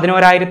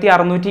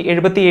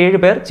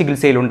 11,677 പേർ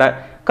ചികിത്സയിലുണ്ട്.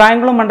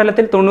 കായംകുളം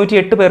മണ്ഡലത്തിൽ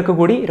 98 പേർക്ക്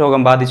കൂടി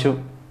രോഗം ബാധിച്ചു.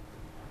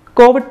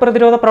 കോവിഡ്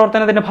പ്രതിരോധ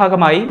പ്രവർത്തനത്തിന്റെ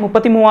ഭാഗമായി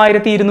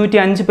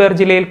 33,205 പേർ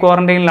ജില്ലയിൽ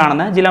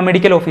ക്വാറന്റൈനിലാണെന്ന് ജില്ലാ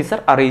മെഡിക്കൽ ഓഫീസർ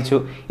അറിയിച്ചു.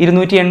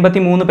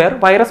 283 പേർ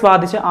വൈറസ്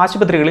ബാധിച്ച്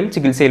ആശുപത്രികളിൽ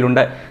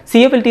ചികിത്സയിലുണ്ട്.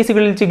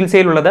 CFLTCകളിൽ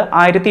ചികിത്സയിലുള്ളത്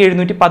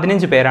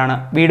 1,715 പേരാണ്.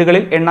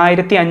 വീടുകളിൽ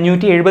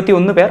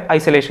 8,571 പേർ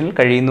ഐസൊലേഷനിൽ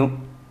കഴിയുന്നു.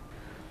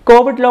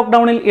 കോവിഡ്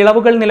ലോക്ക്ഡൌണിൽ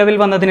ഇളവുകൾ നിലവിൽ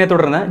വന്നതിനെ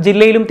തുടർന്ന്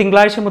ജില്ലയിലും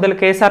തിങ്കളാഴ്ച മുതൽ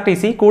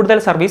KSRTC കൂടുതൽ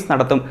സർവീസ്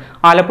നടത്തും.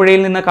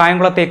 ആലപ്പുഴയിൽ നിന്ന്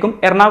കായംകുളത്തേക്കും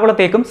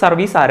എറണാകുളത്തേക്കും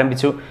സർവീസ്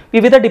ആരംഭിച്ചു.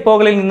 വിവിധ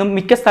ഡിപ്പോകളിൽ നിന്നും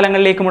മിക്ക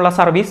സ്ഥലങ്ങളിലേക്കുമുള്ള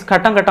സർവീസ്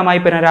ഘട്ടം ഘട്ടമായി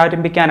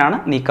പുനരാരംഭിക്കാനാണ്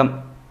നീക്കം.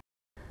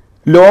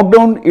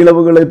 ലോക്ക്ഡൌൺ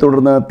ഇളവുകളെ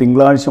തുടർന്ന്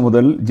തിങ്കളാഴ്ച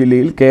മുതൽ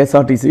ജില്ലയിൽ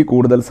KSRTC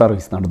കൂടുതൽ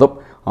സർവീസ് നടത്തും.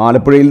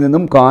 ആലപ്പുഴയിൽ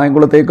നിന്നും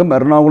കായംകുളത്തേക്കും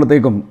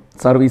എറണാകുളത്തേക്കും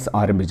സർവീസ്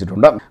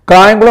ആരംഭിച്ചിട്ടുണ്ട്.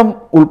 കായംകുളം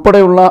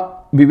ഉൾപ്പെടെയുള്ള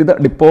വിവിധ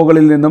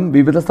ഡിപ്പോകളിൽ നിന്നും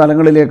വിവിധ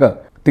സ്ഥലങ്ങളിലേക്ക്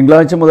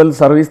തിങ്കളാഴ്ച മുതൽ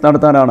സർവീസ്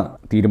നടത്താനാണ്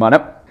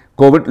തീരുമാനം.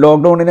 കോവിഡ്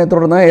ലോക്ക്ഡൌണിനെ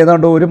തുടർന്ന്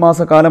ഏതാണ്ട് 1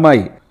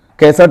 മാസക്കാലമായി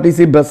KSRTC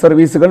ബസ്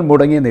സർവീസുകൾ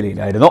മുടങ്ങിയ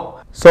നിലയിലായിരുന്നു.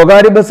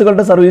 സ്വകാര്യ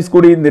ബസ്സുകളുടെ സർവീസ്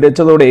കൂടി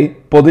നിരച്ചതോടെ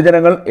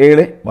പൊതുജനങ്ങൾ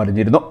ഏറെ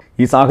വലഞ്ഞിരുന്നു.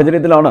 ഈ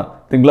സാഹചര്യത്തിലാണ്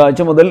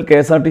തിങ്കളാഴ്ച മുതൽ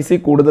KSRTC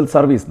കൂടുതൽ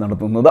സർവീസ്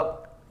നടത്തുന്നത്.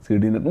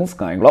 CD news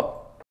Kayamkulam.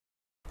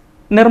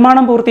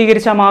 നിർമ്മാണം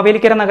പൂർത്തീകരിച്ച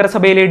മാവേലിക്കര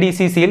നഗരസഭയിലെ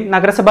DCCയിൽ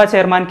നഗരസഭാ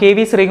ചെയർമാൻ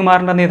KV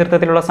ശ്രീകുമാറിന്റെ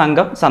നേതൃത്വത്തിലുള്ള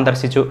സംഘം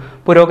സന്ദർശിച്ചു.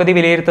 പുരോഗതി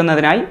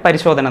വിലയിരുത്തുന്നതിനായി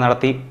പരിശോധന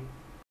നടത്തി.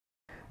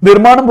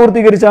 നിർമ്മാണം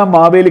പൂർത്തീകരിച്ച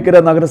മാവേലിക്കര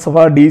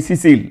നഗരസഭ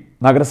DCCയിൽ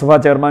നഗരസഭാ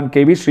ചെയർമാൻ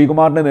KV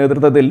ശ്രീകുമാറിന്റെ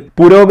നേതൃത്വത്തിൽ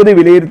പുരോഗതി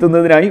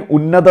വിലയിരുത്തുന്നതിനായി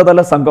ഉന്നതതല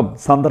സംഘം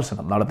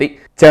സന്ദർശനം നടത്തി.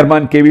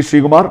 ചെയർമാൻ KV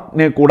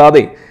ശ്രീകുമാറിനെ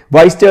കൂടാതെ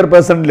വൈസ്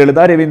ചെയർപേഴ്സൺ ലളിത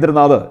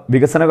രവീന്ദ്രനാഥ്,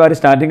 വികസനകാര്യ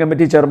സ്റ്റാൻഡിംഗ്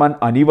കമ്മിറ്റി ചെയർമാൻ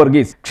അനി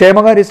വർഗീസ്,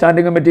 ക്ഷേമകാര്യ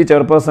സ്റ്റാൻഡിംഗ് കമ്മിറ്റി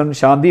ചെയർപേഴ്സൺ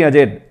ശാന്തി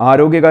Ajayan,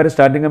 ആരോഗ്യകാര്യ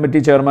standing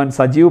committee chairman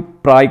Sajeev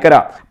പ്രായ്ക്കര,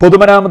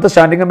 പൊതുമരാമത്ത്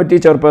സ്റ്റാൻഡിംഗ് കമ്മിറ്റി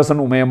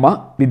ചെയർപേഴ്സൺ ഉമയമ്മ,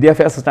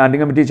 വിദ്യാഭ്യാസ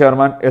standing committee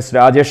chairman S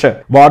Rajesh,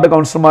 ward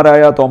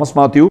കൗൺസിലർമാരായ Thomas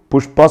Mathew,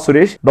 Pushpa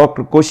Suresh,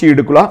 doctor Koshy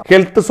Idicula,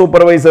 health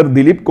supervisor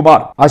Dileep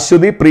Kumar,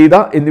 Aswathy Preetha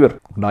എന്നിവർ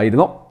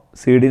ഉണ്ടായിരുന്നു.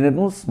 CD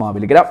news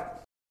Mavelikkara.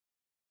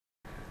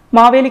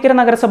 മാവേലിക്കര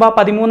നഗരസഭ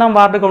 13ാം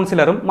വാർഡ്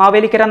കൗൺസിലറും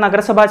മാവേലിക്കര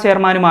നഗരസഭാ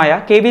ചെയർമാനുമായ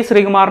KV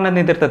ശ്രീകുമാറിന്റെ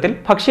നേതൃത്വത്തിൽ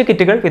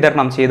ഭക്ഷ്യക്കിറ്റുകൾ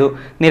വിതരണം ചെയ്തു.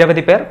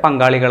 നിരവധി പേർ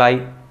പങ്കാളികളായി.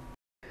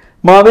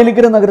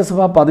 മാവേലിക്കര നഗരസഭ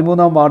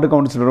 13ാം വാർഡ്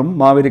കൗൺസിലറും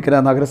മാവേലിക്കര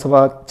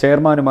നഗരസഭ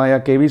ചെയർമാനുമായ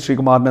KV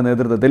ശ്രീകുമാറിന്റെ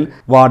നേതൃത്വത്തിൽ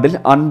വാർഡിൽ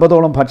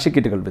 50ഓളം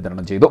ഭക്ഷ്യക്കിറ്റുകൾ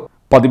വിതരണം ചെയ്തു.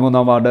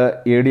 13ാം വാർഡ്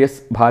ADS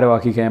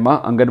ഭാരവാഹി ഹേമ,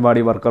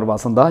 അംഗൻവാടി വർക്കർ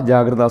വസന്ത,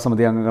 ജാഗ്രതാ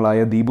സമിതി അംഗങ്ങളായ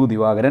ദീപു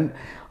ദിവാകരൻ,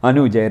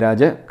 അനു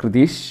ജയരാജ്,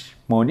 കൃതീഷ്,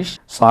 മോനിഷ്,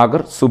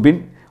 സാഗർ, സുബിൻ,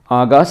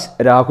 ആകാശ്,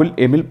 രാഹുൽ,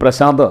 എമിൽ,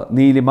 പ്രശാന്ത്,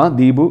 നീലിമ,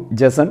 ദീപു,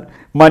 ജസൻ,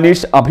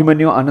 മനീഷ്,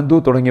 അഭിമന്യു, അനന്തു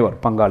തുടങ്ങിയവർ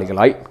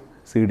പങ്കാളികളായി.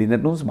 CD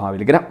news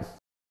Mavelikkara.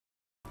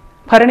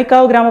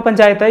 ഭരണിക്കാവ്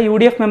ഗ്രാമപഞ്ചായത്ത്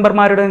UDF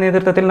മെമ്പർമാരുടെ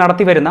നേതൃത്വത്തിൽ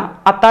നടത്തിവരുന്ന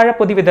അത്താഴ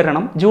പൊതി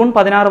വിതരണം ജൂൺ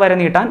 16 വരെ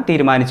നീട്ടാൻ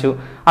തീരുമാനിച്ചു.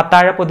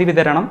 അത്താഴ പൊതി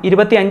വിതരണം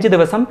 25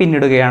 ദിവസം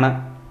പിന്നിടുകയാണ്.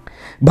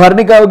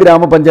 ഭരണിക്കാവ്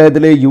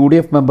ഗ്രാമപഞ്ചായത്തിലെ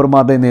UDF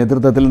മെമ്പർമാരുടെ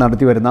നേതൃത്വത്തിൽ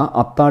നടത്തിവരുന്ന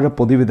അത്താഴ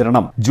പൊതി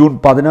വിതരണം ജൂൺ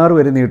 16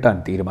 വരെ നീട്ടാൻ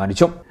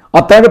തീരുമാനിച്ചു.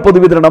 അത്താഴ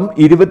പൊതുവിതരണം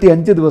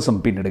 25 ദിവസം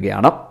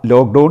പിന്നിടുകയാണ്.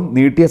 ലോക്ക്ഡൌൺ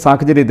നീട്ടിയ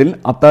സാഹചര്യത്തിൽ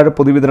അത്താഴ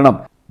പൊതുവിതരണം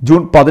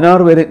ജൂൺ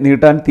 16 വരെ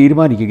നീട്ടാൻ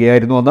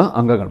തീരുമാനിക്കുകയായിരുന്നുവെന്ന്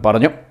അംഗങ്ങൾ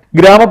പറഞ്ഞു.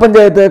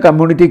 ഗ്രാമപഞ്ചായത്ത്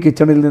കമ്മ്യൂണിറ്റി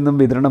കിച്ചണിൽ നിന്നും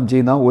വിതരണം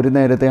ചെയ്യുന്ന ഒരു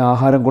നേരത്തെ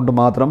ആഹാരം കൊണ്ട്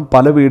മാത്രം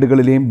പല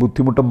വീടുകളിലെയും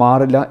ബുദ്ധിമുട്ട്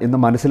മാറില്ല എന്ന്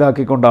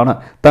മനസ്സിലാക്കിക്കൊണ്ടാണ്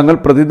തങ്ങൾ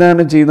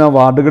പ്രതിദാനം ചെയ്യുന്ന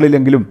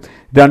വാർഡുകളിലെങ്കിലും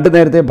 2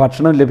 നേരത്തെ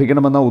ഭക്ഷണം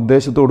ലഭിക്കണമെന്ന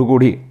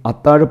ഉദ്ദേശത്തോടുകൂടി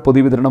അത്താഴ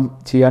പൊതുവിതരണം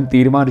ചെയ്യാൻ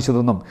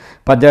തീരുമാനിച്ചതെന്നും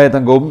പഞ്ചായത്ത്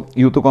അംഗവും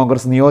യൂത്ത്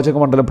കോൺഗ്രസ്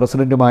നിയോജക മണ്ഡലം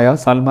പ്രസിഡന്റുമായ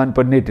സൽമാൻ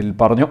പൊന്നേറ്റിൽ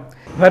പറഞ്ഞു.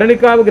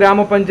 ഭരണിക്കാവ്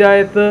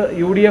ഗ്രാമപഞ്ചായത്ത്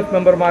UDF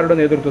മെമ്പർമാരുടെ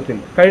നേതൃത്വത്തിൽ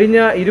കഴിഞ്ഞ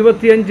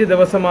 25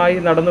 ദിവസമായി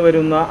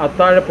നടന്നുവരുന്ന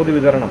അത്താഴ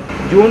പൊതുവിതരണം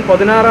ജൂൺ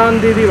 16-ാം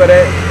തീയതി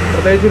വരെ,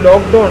 പ്രത്യേകിച്ച്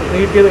ലോക്ക്ഡൌൺ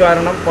നീട്ടിയത്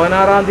കാരണം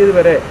 16-ാം തീയതി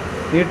വരെ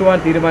നീട്ടുവാൻ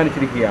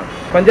തീരുമാനിച്ചിരിക്കുകയാണ്.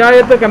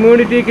 പഞ്ചായത്ത്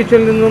കമ്മ്യൂണിറ്റി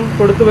കിച്ചണിൽ നിന്നും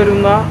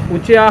കൊടുത്തുവരുന്ന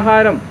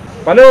ഉച്ചയാഹാരം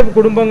പല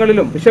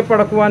കുടുംബങ്ങളിലും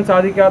വിശപ്പടക്കുവാൻ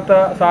സാധിക്കാത്ത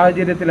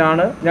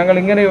സാഹചര്യത്തിലാണ് ഞങ്ങൾ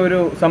ഇങ്ങനെ ഒരു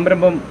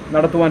സംരംഭം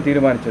നടത്തുവാൻ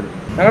തീരുമാനിച്ചത്.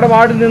 ഞങ്ങളുടെ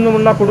വാർഡിൽ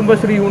നിന്നുമുള്ള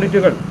കുടുംബശ്രീ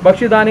യൂണിറ്റുകൾ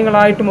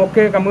ഭക്ഷ്യധാന്യങ്ങളായിട്ടും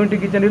ഒക്കെ കമ്മ്യൂണിറ്റി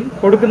കിച്ചണിൽ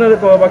കൊടുക്കുന്നത്,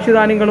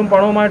 ഭക്ഷ്യധാന്യങ്ങളും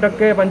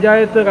പണവുമായിട്ടൊക്കെ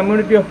പഞ്ചായത്ത്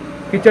കമ്മ്യൂണിറ്റി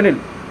കിച്ചണിൽ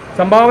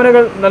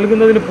സംഭാവനകൾ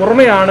നൽകുന്നതിന്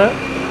പുറമെയാണ്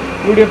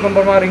UDF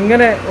മെമ്പർമാർ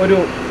ഇങ്ങനെ ഒരു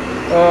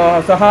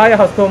സഹായ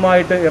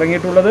ഹസ്തവുമായിട്ട്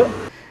ഇറങ്ങിയിട്ടുള്ളത്.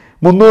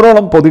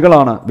 300ഓളം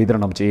പൊതികളാണ്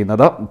വിതരണം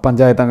ചെയ്യുന്നത്.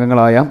 പഞ്ചായത്ത്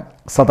അംഗങ്ങളായ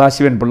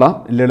സദാശിവൻ പിള്ള,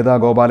 ലളിത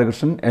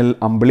ഗോപാലകൃഷ്ണൻ, L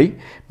അമ്പിളി,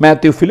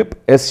 Mathew Philip,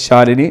 S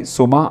Shalini,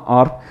 Suma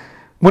R,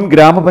 മുൻ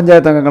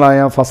ഗ്രാമപഞ്ചായത്ത്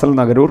അംഗങ്ങളായ ഫസൽ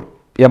നഗരൂർ,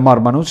 MR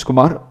മനോജ്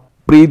കുമാർ,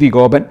 പ്രീതി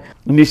Gopan,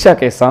 Nisha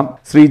കേസാം,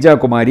 Sreeja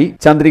Kumari,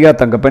 Chandrika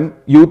Thankappan,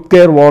 youth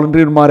care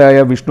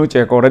വോളണ്ടിയർമാരായ Vishnu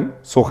Chekkodan,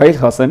 Suhail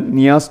Hasan,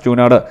 Niyas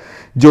Choonad,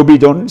 Joby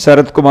John,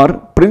 Sarath Kumar,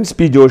 Prince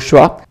P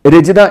Joshua,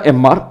 Rajitha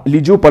MR,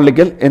 Liju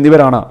Pallikkal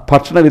എന്നിവരാണ്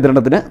ഭക്ഷണ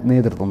വിതരണത്തിന്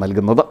നേതൃത്വം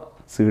നൽകുന്നത്.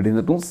 CD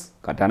news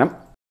കാട്ടാനം.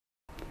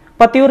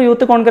 Pathiyoor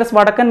youth Congress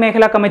വടക്കൻ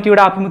മേഖലാ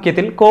കമ്മിറ്റിയുടെ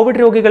ആഭിമുഖ്യത്തിൽ കോവിഡ്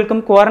രോഗികൾക്കും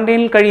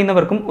ക്വാറന്റൈനിൽ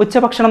കഴിയുന്നവർക്കും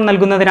ഉച്ചഭക്ഷണം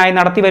നൽകുന്നതിനായി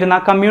നടത്തിവരുന്ന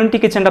കമ്മ്യൂണിറ്റി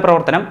കിച്ചന്റെ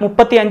പ്രവർത്തനം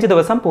 35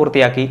 ദിവസം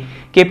പൂർത്തിയാക്കി.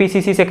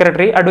 KPCC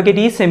secretary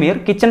advocate E Sameer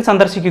kitchen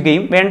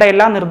സന്ദർശിക്കുകയും വേണ്ട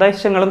എല്ലാ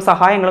നിർദ്ദേശങ്ങളും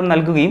സഹായങ്ങളും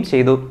നൽകുകയും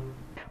ചെയ്തു.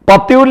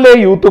 പത്തിയൂരിലെ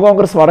യൂത്ത്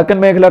കോൺഗ്രസ് വടക്കൻ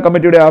മേഖലാ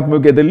കമ്മിറ്റിയുടെ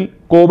ആഭിമുഖ്യത്തിൽ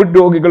കോവിഡ്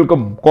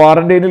രോഗികൾക്കും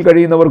ക്വാറന്റൈനിൽ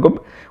കഴിയുന്നവർക്കും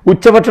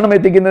ഉച്ചഭക്ഷണം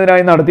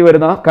എത്തിക്കുന്നതിനായി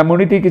നടത്തിവരുന്ന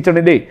കമ്മ്യൂണിറ്റി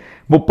കിച്ചണിന്റെ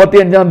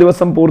 35ാം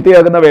ദിവസം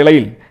പൂർത്തിയാകുന്ന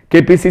വേളയിൽ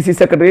KPCC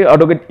secretary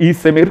advocate E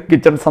Sameer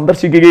kitchen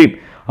സന്ദർശിക്കുകയും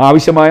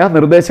ആവശ്യമായ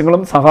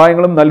നിർദ്ദേശങ്ങളും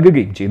സഹായങ്ങളും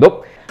നൽകുകയും ചെയ്തു.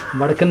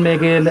 വടക്കൻ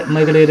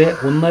മേഖലയിലെ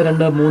 1,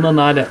 2, 3,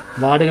 4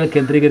 വാർഡുകൾ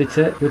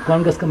കേന്ദ്രീകരിച്ച് യൂത്ത്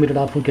കോൺഗ്രസ്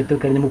കമ്മിറ്റിയുടെ ആഭിമുഖ്യത്തിൽ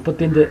കഴിഞ്ഞ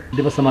 35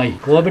 ദിവസമായി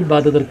കോവിഡ്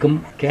ബാധിതർക്കും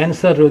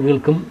ക്യാൻസർ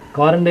രോഗികൾക്കും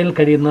ക്വാറന്റൈനിൽ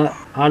കഴിയുന്ന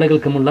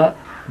ആളുകൾക്കുമുള്ള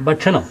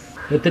ഭക്ഷണം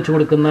എത്തിച്ചു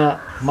കൊടുക്കുന്ന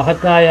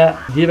മഹത്തായ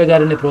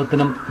ജീവകാരുണ്യ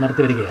പ്രവർത്തനം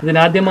നടത്തിവരികയാണ്.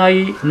 ഇതിനാദ്യമായി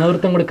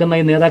നേതൃത്വം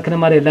കൊടുക്കുന്ന ഈ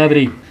നേതാക്കന്മാരെ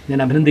എല്ലാവരെയും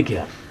ഞാൻ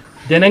അഭിനന്ദിക്കുക.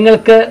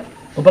 ജനങ്ങൾക്ക്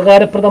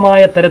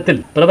ഉപകാരപ്രദമായ തരത്തിൽ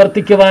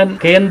പ്രവർത്തിക്കുവാൻ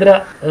കേന്ദ്ര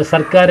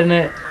സർക്കാരിന്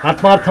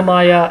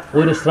ആത്മാർത്ഥമായ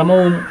ഒരു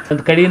ശ്രമവും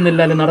കഴിയുന്നില്ല,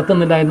 അല്ലെങ്കിൽ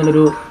നടത്തുന്നില്ല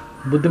എന്നുള്ളൊരു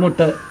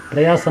ബുദ്ധിമുട്ട്,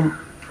 പ്രയാസം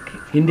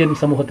ഇന്ത്യൻ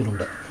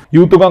സമൂഹത്തിലുണ്ട്.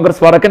 യൂത്ത്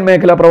കോൺഗ്രസ് വടക്കൻ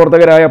മേഖലാ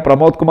പ്രവർത്തകരായ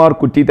പ്രമോദ് കുമാർ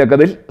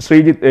കുറ്റിത്തക്കതിൽ,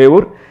 ശ്രീജിത്ത്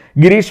ഏവൂർ,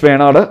 ഗിരീഷ്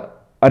വേണാട്,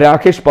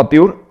 രാകേഷ്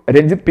പത്തിയൂർ,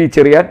 രഞ്ജിത്ത് പി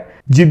ചെറിയാൻ,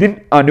 ജിതിൻ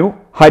അനു,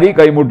 ഹരി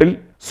കൈമുട്ടിൽ,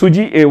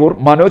 സുജി ഏവൂർ,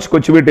 മനോജ്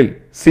കൊച്ചുവീട്ടിൽ,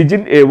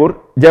 സിജിൻ ഏവൂർ,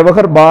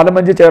 ജവഹർ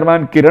ബാലമഞ്ച്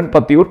ചെയർമാൻ കിരൺ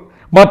പത്തിയൂർ,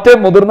 മറ്റ്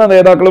മുതിർന്ന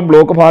നേതാക്കളും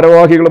block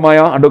ഭാരവാഹികളുമായ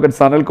advocate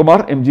Sanalkumar,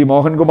 MG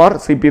Mohankumar,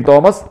 CP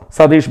Thomas,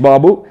 Satheesh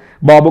Babu,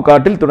 Babu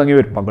കാട്ടിൽ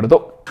തുടങ്ങിയവർ പങ്കെടുത്തു.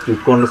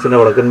 യൂത്ത് കോൺഗ്രസിന്റെ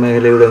വടക്കൻ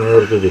മേഖലയുടെ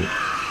നേതൃത്വത്തിൽ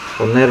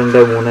 1,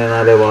 2, 3,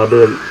 4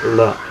 വാർഡുകൾ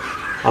ഉള്ള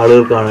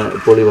ആളുകൾക്കാണ്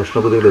ഇപ്പോൾ ഈ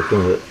ഭക്ഷണപ്പൊതികൾ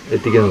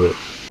എത്തിക്കുന്നത്.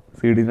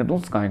 CD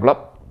news Kayamkulam.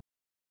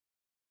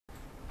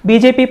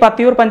 BJP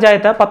Pathiyoor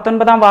panchayat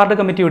 19ാം ward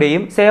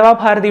കമ്മിറ്റിയുടെയും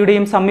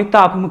സേവാഭാരതിയുടെയും സംയുക്ത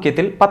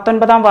ആഭിമുഖ്യത്തിൽ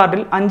 19ാം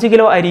വാർഡിൽ 5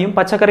 കിലോ അരിയും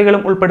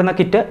പച്ചക്കറികളും ഉൾപ്പെടുന്ന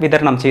കിറ്റ്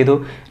വിതരണം ചെയ്തു.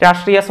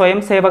 രാഷ്ട്രീയ സ്വയം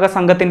സേവക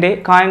സംഘത്തിന്റെ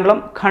കായംകുളം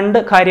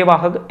ഖണ്ഡ്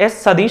കാര്യവാഹക് S.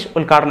 സതീഷ്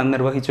ഉദ്ഘാടനം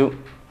നിർവഹിച്ചു.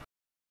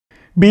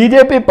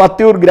 BJP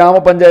പത്തിയൂർ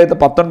ഗ്രാമപഞ്ചായത്ത്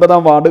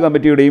 19ാം വാർഡ്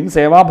കമ്മിറ്റിയുടെയും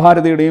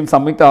സേവാഭാരതിയുടെയും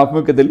സംയുക്ത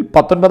ആഭിമുഖ്യത്തിൽ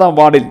 19ാം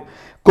വാർഡിൽ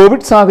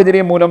കോവിഡ്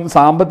സാഹചര്യം മൂലം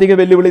സാമ്പത്തിക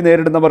വെല്ലുവിളി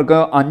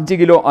നേരിടുന്നവർക്ക്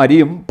 5 കിലോ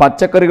അരിയും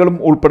പച്ചക്കറികളും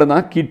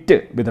ഉൾപ്പെടുന്ന കിറ്റ്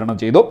വിതരണം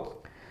ചെയ്തു.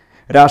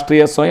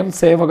 രാഷ്ട്രീയ സ്വയം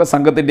സേവക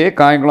സംഘത്തിന്റെ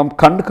കായംകുളം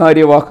ഖണ്ഡ്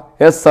കാര്യവാഹ്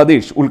S.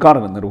 സതീഷ്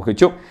ഉദ്ഘാടനം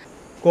നിർവഹിച്ചു.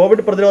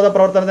 കോവിഡ് പ്രതിരോധ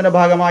പ്രവർത്തനത്തിന്റെ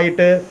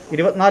ഭാഗമായിട്ട്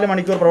 24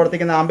 മണിക്കൂർ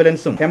പ്രവർത്തിക്കുന്ന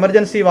ആംബുലൻസും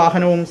എമർജൻസി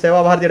വാഹനവും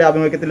സേവാഭാരതിയുടെ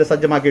ആഭിമുഖ്യത്തിൽ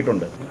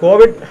സജ്ജമാക്കിയിട്ടുണ്ട്.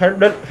 കോവിഡ്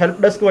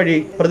ഹെൽപ്പ് ഡെസ്ക് വഴി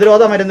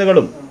പ്രതിരോധ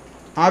മരുന്നുകളും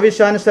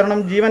ആവശ്യാനുസരണം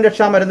ജീവൻ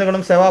രക്ഷാ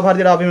മരുന്നുകളും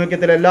സേവാഭാരതിയുടെ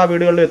ആഭിമുഖ്യത്തിൽ എല്ലാ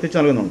വീടുകളിലും എത്തിച്ചു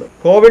നൽകുന്നുണ്ട്.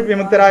 കോവിഡ്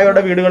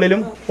വിമുക്തരായവരുടെ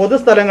വീടുകളിലും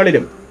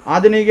പൊതുസ്ഥലങ്ങളിലും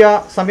ആധുനിക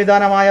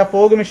സംവിധാനമായ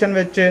ഫോഗ് മിഷൻ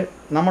വെച്ച്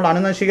നമ്മൾ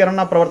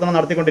അണുനശീകരണ പ്രവർത്തനം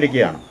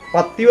നടത്തിക്കൊണ്ടിരിക്കുകയാണ്.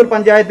 പത്തിയൂർ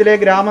പഞ്ചായത്തിലെ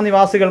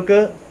ഗ്രാമനിവാസികൾക്ക്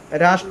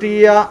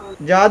രാഷ്ട്രീയ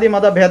ജാതി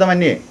മത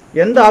ഭേദമന്യേ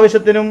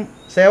എന്താവശ്യത്തിനും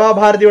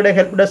സേവാഭാരതിയുടെ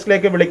ഹെൽപ്പ്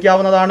ഡെസ്കിലേക്ക്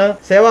വിളിക്കാവുന്നതാണ്.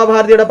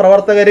 സേവാഭാരതിയുടെ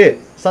പ്രവർത്തകര്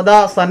സദാ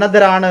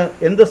സന്നദ്ധരാണ്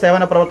എന്ത്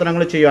സേവന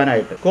പ്രവർത്തനങ്ങൾ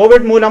ചെയ്യാനായിട്ട്.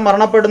 കോവിഡ് മൂലം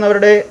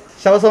മരണപ്പെടുന്നവരുടെ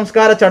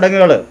ശവസംസ്കാര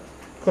ചടങ്ങുകൾ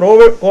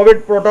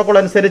കോവിഡ് പ്രോട്ടോകോൾ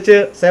അനുസരിച്ച്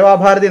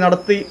സേവാഭാരതി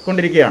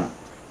നടത്തിക്കൊണ്ടിരിക്കുകയാണ്.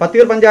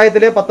 പത്തിയൂർ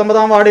പഞ്ചായത്തിലെ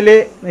 19ാം വാർഡിലെ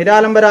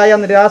നിരാലംബരായ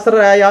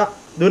നിരാശ്രരായ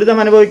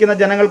ദുരിതമനുഭവിക്കുന്ന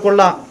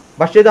ജനങ്ങൾക്കുള്ള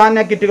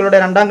ഭക്ഷ്യധാന്യ കിറ്റുകളുടെ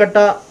 2ാം ഘട്ട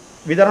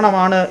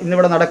വിതരണമാണ്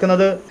ഇന്നിവിടെ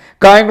നടക്കുന്നത്.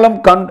 കായംകുളം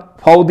ഖണ്ഡ്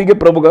ഭൗതിക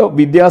പ്രമുഖ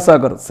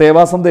വിദ്യാസാഗർ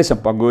സേവാ സന്ദേശം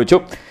പങ്കുവച്ചു.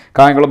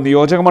 കായംകുളം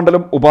നിയോജക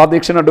മണ്ഡലം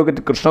ഉപാധ്യക്ഷൻ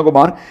അഡ്വക്കേറ്റ്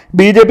കൃഷ്ണകുമാർ,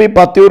 BJP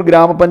പത്തിയൂർ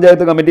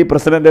ഗ്രാമപഞ്ചായത്ത് committee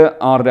president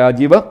R.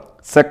 Rajeev,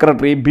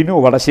 secretary Binu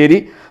Vadasseri,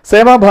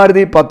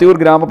 Seva Bharati Pathiyoor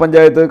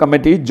ഗ്രാമപഞ്ചായത്ത്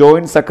കമ്മിറ്റി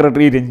ജോയിന്റ്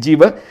സെക്രട്ടറി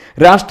രഞ്ജീവ്,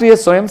 രാഷ്ട്രീയ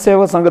സ്വയം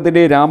സേവക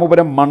സംഘത്തിന്റെ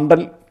രാമപുരം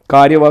മണ്ഡൽ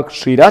കാര്യവാഹ്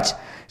ശ്രീരാജ്,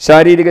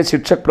 ശാരീരിക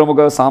ശിക്ഷക്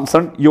പ്രമുഖ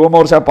സാംസൺ,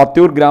 യുവമോർച്ച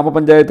പത്തിയൂർ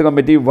ഗ്രാമപഞ്ചായത്ത്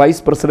committee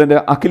vice president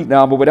Akhil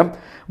Ramapuram,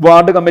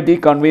 ward committee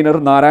convener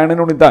Narayanan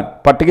Unnithan,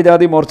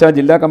 പട്ടികജാതി മോർച്ച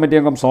ജില്ലാ കമ്മിറ്റി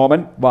അംഗം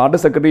സോമൻ,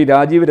 വാർഡ് സെക്രട്ടറി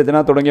രാജീവ്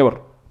രചന തുടങ്ങിയവർ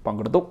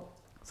പങ്കെടുത്തു.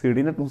 CD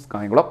news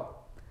Kayamkulam.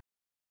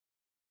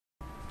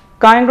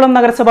 കായംകുളം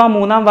നഗരസഭ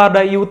 3ാം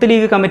വാർഡ് യൂത്ത്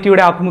ലീഗ്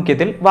കമ്മിറ്റിയുടെ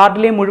ആഭിമുഖ്യത്തിൽ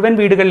വാർഡിലെ മുഴുവൻ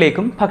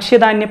വീടുകളിലേക്കും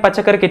ഭക്ഷ്യധാന്യ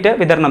പച്ചക്കറി കിറ്റ്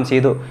വിതരണം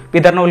ചെയ്തു.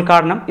 വിതരണ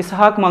ഉദ്ഘാടനം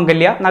ഇസ്ഹാഖ്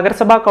മംഗല്യ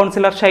നഗരസഭാ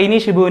കൗൺസിലർ ഷൈനി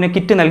ഷിബുവിന്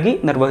കിറ്റ് നൽകി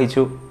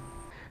നിർവഹിച്ചു.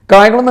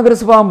 കായംകുളം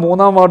നഗരസഭ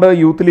 3ാം വാർഡ്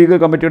യൂത്ത് ലീഗ്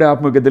കമ്മിറ്റിയുടെ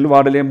ആഭിമുഖ്യത്തിൽ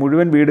വാർഡിലെ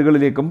മുഴുവൻ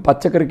വീടുകളിലേക്കും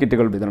പച്ചക്കറി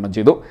കിറ്റുകൾ വിതരണം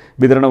ചെയ്തു.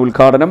 വിതരണ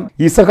ഉദ്ഘാടനം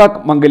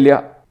ഇസ്ഹാഖ് മംഗല്യ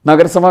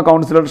നഗരസഭാ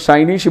കൗൺസിലർ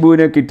ഷൈനി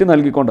ഷിബുവിന് കിറ്റ്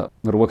നൽകിക്കൊണ്ട്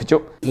നിർവഹിച്ചു.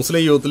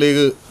 മുസ്ലിം യൂത്ത്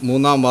ലീഗ്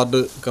 3ാം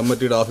വാർഡ്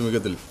കമ്മിറ്റിയുടെ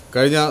ആഭിമുഖ്യത്തിൽ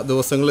കഴിഞ്ഞ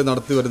ദിവസങ്ങളിൽ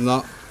നടത്തിവരുന്ന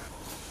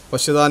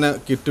ഭക്ഷ്യധാന്യ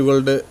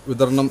കിറ്റുകളുടെ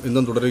വിതരണം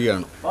ഇന്നും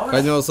തുടരുകയാണ്.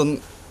 കഴിഞ്ഞ ദിവസം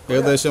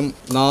ഏകദേശം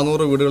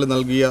 400 വീടുകളിൽ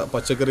നൽകിയ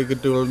പച്ചക്കറി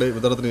കിറ്റുകളുടെ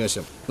വിതരണത്തിന്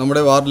ശേഷം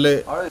നമ്മുടെ വാർഡിലെ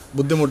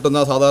ബുദ്ധിമുട്ടുന്ന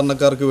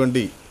സാധാരണക്കാർക്ക്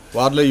വേണ്ടി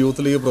വാർഡിലെ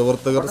യൂത്ത് ലീഗ്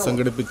പ്രവർത്തകർ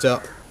സംഘടിപ്പിച്ച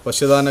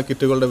ഭക്ഷ്യധാന്യ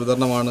കിറ്റുകളുടെ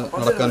വിതരണമാണ്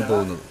നടക്കാൻ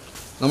പോകുന്നത്.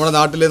 നമ്മുടെ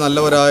നാട്ടിലെ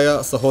നല്ലവരായ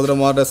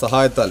സഹോദരന്മാരുടെ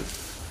സഹായത്താൽ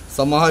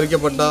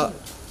സമാഹരിക്കപ്പെട്ട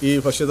ഈ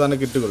ഭക്ഷ്യധാന്യ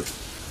കിറ്റുകൾ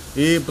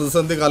ഈ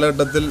പ്രതിസന്ധി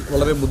കാലഘട്ടത്തിൽ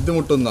വളരെ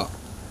ബുദ്ധിമുട്ടുന്ന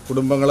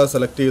കുടുംബങ്ങളെ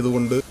സെലക്ട്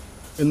ചെയ്തുകൊണ്ട്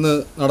ഇന്ന്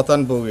നടത്താൻ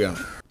പോവുകയാണ്.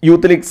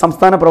 യൂത്ത് ലീഗ്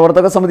സംസ്ഥാന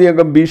പ്രവർത്തക സമിതി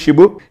അംഗം ബി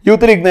ഷിബു,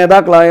 യൂത്ത് ലീഗ്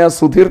നേതാക്കളായ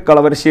സുധീർ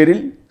കളവരശ്ശേരിൽ,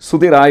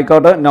 സുധീർ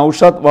ആയിക്കാട്ട്,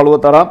 നൌഷാദ്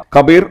വളുവത്തറ,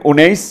 കബീർ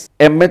ഉനൈസ്,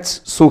 MH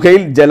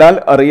സുഹൈൽ, ജലാൽ,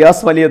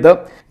 റിയാസ് വലിയത്,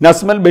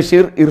 നസ്മൽ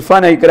ബഷീർ,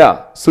 ഇർഫാൻ ഐക്കര,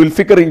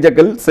 സുൽഫിക്കർ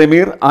ഇഞ്ചക്കൽ,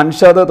 സമീർ,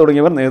 അൻഷാദ്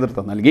തുടങ്ങിയവർ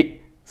നേതൃത്വം നൽകി.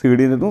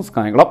 CD news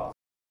Kayamkulam.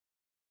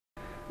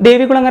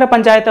 Devikulangara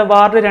panchayat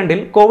ward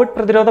 2-ൽ Covid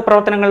പ്രതിരോധ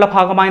പ്രവർത്തനങ്ങളുടെ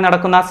ഭാഗമായി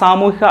നടക്കുന്ന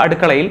സാമൂഹിക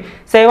അടുക്കളയിൽ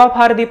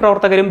സേവാഭാരതി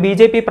പ്രവർത്തകരും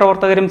BJP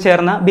പ്രവർത്തകരും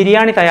ചേർന്ന്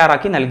ബിരിയാണി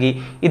തയ്യാറാക്കി നൽകി.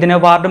 ഇതിന്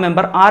വാർഡ്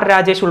മെമ്പർ R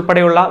രാജേഷ്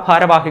ഉൾപ്പെടെയുള്ള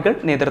ഭാരവാഹികൾ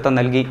നേതൃത്വം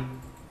നൽകി.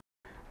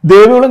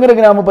 ദേവികുളങ്ങര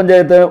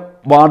ഗ്രാമപഞ്ചായത്ത്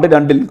വാർഡ്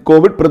 2-ൽ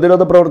കോവിഡ്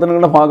പ്രതിരോധ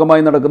പ്രവർത്തനങ്ങളുടെ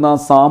ഭാഗമായി നടക്കുന്ന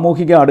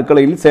സാമൂഹിക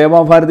അടുക്കളയിൽ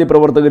സേവാഭാരതി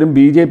പ്രവർത്തകരും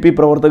BJP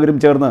പ്രവർത്തകരും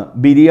ചേർന്ന്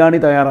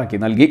ബിരിയാണി തയ്യാറാക്കി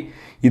നൽകി.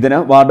 ഇതിന്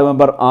ward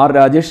member R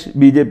Rajesh,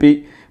 BJP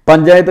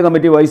panchayat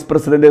committee vice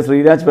president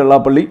Sreeraj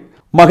Vellappally,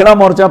 Mahila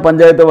Morcha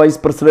panchayat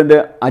vice president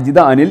Ajitha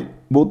Anil,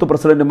 booth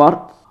പ്രസിഡന്റുമാർ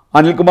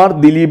അനിൽകുമാർ,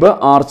 ദിലീപ്,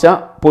 ആർച്ച,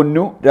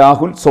 പൊന്നു,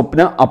 രാഹുൽ,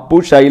 സ്വപ്ന, അപ്പു,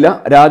 ശൈല,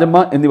 രാജമ്മ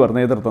എന്നിവർ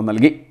നേതൃത്വം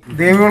നൽകി.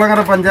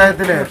 ദേവികുളങ്ങര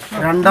പഞ്ചായത്തിലെ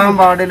 2-ാം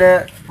വാർഡിലെ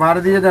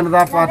ഭാരതീയ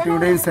ജനതാ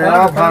പാർട്ടിയുടെയും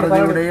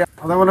സേവാഭാരതിയുടെയും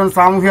അതുപോലെ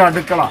സാമൂഹ്യ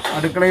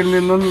അടുക്കളയിൽ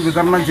നിന്നും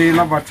വിതരണം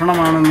ചെയ്യുന്ന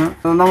ഭക്ഷണമാണെന്ന്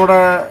നമ്മുടെ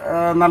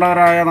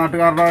നല്ലവരായ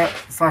നാട്ടുകാരുടെ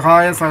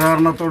സഹായ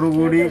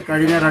സഹകരണത്തോടുകൂടി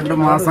കഴിഞ്ഞ 2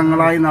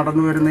 മാസങ്ങളായി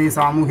നടന്നു വരുന്ന ഈ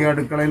സാമൂഹ്യ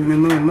അടുക്കളയിൽ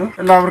നിന്നും ഇന്ന്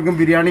എല്ലാവർക്കും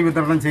ബിരിയാണി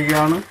വിതരണം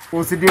ചെയ്യുകയാണ്.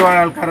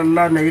 പോസിറ്റീവായ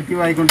ആൾക്കാരെല്ലാം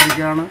നെഗറ്റീവ്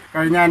ആയിക്കൊണ്ടിരിക്കുകയാണ്.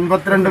 കഴിഞ്ഞ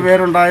 52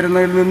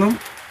 പേരുണ്ടായിരുന്നതിൽ നിന്നും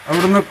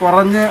അവിടുന്ന്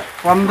കുറഞ്ഞ്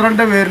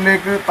 12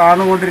 പേരിലേക്ക്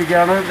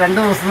താണുകൊണ്ടിരിക്കുകയാണ്.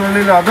 2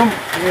 ദിവസത്തിനുള്ളിൽ അതും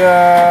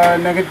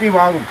നെഗറ്റീവ്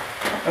ആകും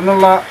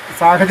എന്നുള്ള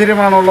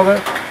സാഹചര്യമാണുള്ളത്.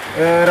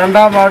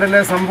 2-ാം വാർഡിലെ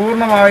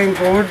സമ്പൂർണ്ണമായും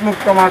കോവിഡ്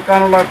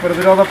മുക്തമാക്കാനുള്ള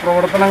പ്രതിരോധ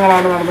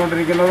പ്രവർത്തനങ്ങളാണ്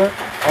നടന്നുകൊണ്ടിരിക്കുന്നത്.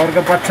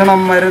 അവർക്ക് ഭക്ഷണം,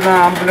 മരുന്ന്,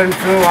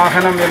 ആംബുലൻസ്,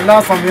 വാഹനം എല്ലാ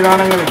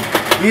സംവിധാനങ്ങളും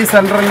ഈ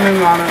സെൻറ്ററിൽ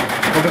നിന്നാണ്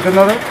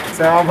കൊടുക്കുന്നത്.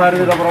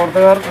 സേവാഭാരതിയുടെ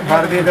പ്രവർത്തകർ,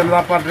 ഭാരതീയ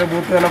ജനതാ പാർട്ടിയുടെ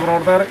ബൂത്ത് തല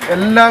പ്രവർത്തകർ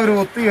എല്ലാവരും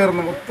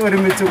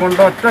ഒത്തൊരുമിച്ച്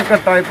കൊണ്ട്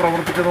ഒറ്റക്കെട്ടായി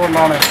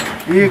പ്രവർത്തിച്ചതുകൊണ്ടാണ്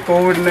ഈ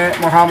കോവിഡിനെ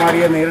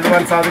മഹാമാരിയെ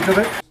നേരിടുവാൻ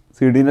സാധിച്ചത്.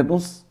 CD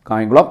news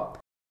Kayamkulam.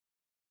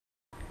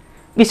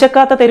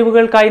 വിശക്കാത്ത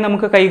തെരുവുകൾക്കായി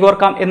നമുക്ക്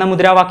കൈകോർക്കാം എന്ന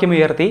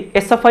മുദ്രാവാക്യമുയർത്തി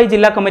SFI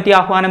ജില്ലാ കമ്മിറ്റി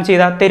ആഹ്വാനം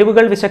ചെയ്ത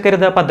തെരുവുകൾ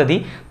വിശക്കരുത് പദ്ധതി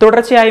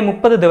തുടർച്ചയായി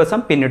 30 ദിവസം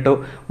പിന്നിട്ടു.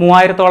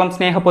 3000-ഓളം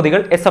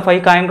സ്നേഹപ്പൊതികൾ SFI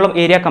കായംകുളം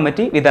ഏരിയ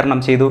കമ്മിറ്റി വിതരണം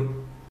ചെയ്തു.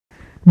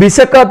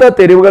 വിശക്കാത്ത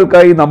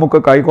തെരുവുകൾക്കായി നമുക്ക്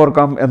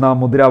കൈകോർക്കാം എന്ന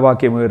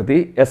മുദ്രാവാക്യമുയർത്തി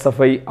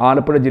SFI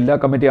ആലപ്പുഴ ജില്ലാ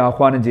കമ്മിറ്റി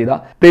ആഹ്വാനം ചെയ്ത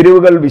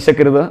തെരുവുകൾ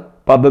വിശക്കരുത്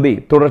പദ്ധതി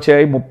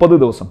തുടർച്ചയായി 30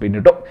 ദിവസം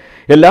പിന്നിട്ടു.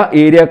 എല്ലാ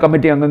ഏരിയ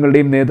കമ്മിറ്റി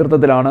അംഗങ്ങളുടെയും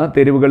നേതൃത്വത്തിലാണ്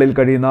തെരുവുകളിൽ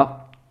കഴിയുന്ന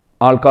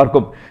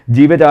ആൾക്കാർക്കും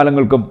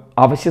ജീവജാലങ്ങൾക്കും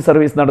അവശ്യ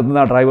സർവീസ്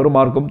നടത്തുന്ന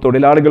ഡ്രൈവർമാർക്കും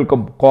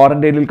തൊഴിലാളികൾക്കും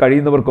ക്വാറന്റൈനിൽ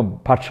കഴിയുന്നവർക്കും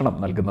ഭക്ഷണം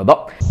നൽകുന്നത്.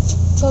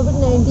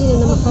 COVID-19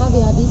 എന്ന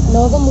മഹാവ്യാധി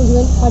ലോകം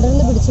മുഴുവൻ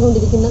പടർന്നു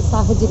പിടിച്ചുകൊണ്ടിരിക്കുന്ന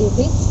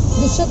സാഹചര്യത്തിൽ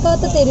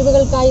വിശക്കാത്ത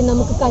തെരുവുകൾക്കായി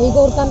നമുക്ക്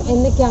കൈകോർക്കാം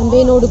എന്ന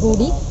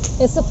ക്യാമ്പയിനോടുകൂടി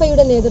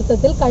SFIയുടെ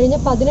നേതൃത്വത്തിൽ കഴിഞ്ഞ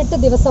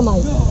 18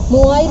 ദിവസമായി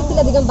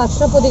 3000-ലധികം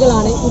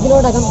ഭക്ഷണപ്പൊതികളാണ്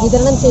ഇതിനോടകം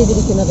വിതരണം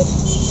ചെയ്തിരിക്കുന്നത്.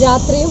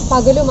 രാത്രിയും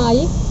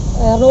പകലുമായി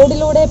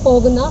റോഡിലൂടെ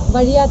പോകുന്ന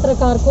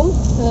വഴിയാത്രക്കാർക്കും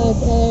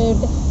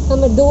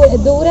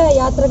ദൂര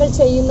യാത്രകൾ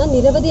ചെയ്യുന്ന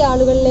നിരവധി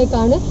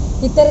ആളുകളിലേക്കാണ്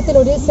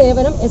ഇത്തരത്തിലൊരു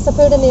സേവനം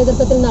SFIയുടെ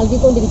നേതൃത്വത്തിൽ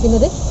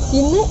നൽകിക്കൊണ്ടിരിക്കുന്നത്.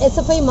 ഇന്ന്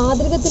SFI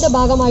മാതൃകത്തിന്റെ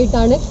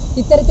ഭാഗമായിട്ടാണ്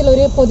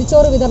ഇത്തരത്തിലൊരു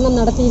പൊതിച്ചോറ് വിതരണം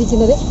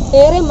നടത്തിയിരിക്കുന്നത്.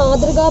 ഏറെ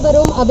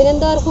മാതൃകാപരവും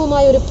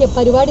അഭിനന്ദനാർഹവുമായ ഒരു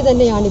പരിപാടി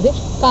തന്നെയാണിത്.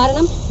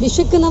 കാരണം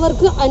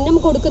വിശക്കുന്നവർക്ക് അന്നം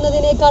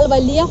കൊടുക്കുന്നതിനേക്കാൾ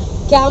വലിയ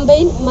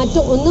ക്യാമ്പയിൻ മറ്റു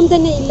ഒന്നും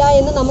തന്നെ ഇല്ല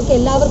എന്ന് നമുക്ക്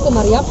എല്ലാവർക്കും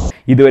അറിയാം.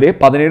 ഇതുവരെ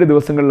 17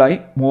 ദിവസങ്ങളിലായി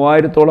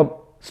 3000-ഓളം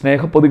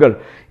സ്നേഹപ്പൊതികൾ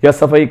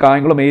SFI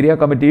കായംകുളം ഏരിയ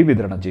കമ്മിറ്റി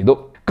വിതരണം ചെയ്തു.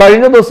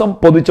 കഴിഞ്ഞ ദിവസം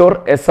പൊതിച്ചോർ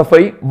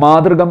SFI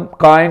മാതൃകം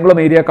കായംകുളം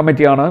ഏരിയ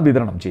കമ്മിറ്റിയാണ്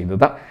വിതരണം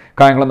ചെയ്തത്.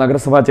 കായംകുളം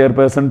നഗരസഭാ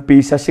ചെയർപേഴ്സൺ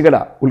P ശശികല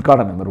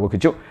ഉദ്ഘാടനം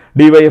നിർവഹിച്ചു.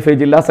 DYFI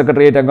ജില്ലാ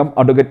സെക്രട്ടേറിയറ്റ് അംഗം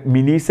അഡ്വക്കേറ്റ്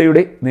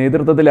മിനീസയുടെ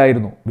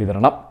നേതൃത്വത്തിലായിരുന്നു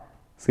വിതരണം.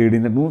 CD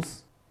news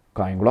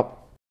Kayamkulam.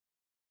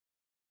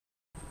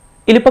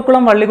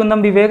 Ilippakulam Vallikunnam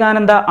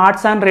Vivekananda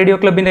arts and radio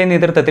ക്ലബിന്റെ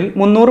നേതൃത്വത്തിൽ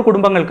 300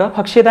 കുടുംബങ്ങൾക്ക്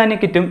ഭക്ഷ്യധാന്യ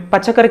കിറ്റും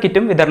പച്ചക്കറി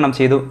കിറ്റും വിതരണം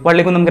ചെയ്തു.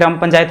 വള്ളികുന്നം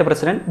ഗ്രാമപഞ്ചായത്ത്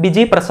പ്രസിഡന്റ്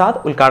ബിജി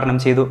പ്രസാദ് ഉദ്ഘാടനം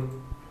ചെയ്തു.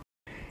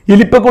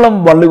 Ilippakulam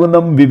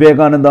Vallikunnam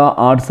Vivekananda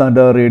arts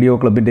and radio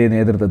ക്ലബിന്റെ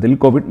നേതൃത്വത്തിൽ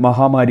കോവിഡ്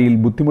മഹാമാരിയിൽ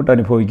ബുദ്ധിമുട്ട്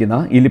അനുഭവിക്കുന്ന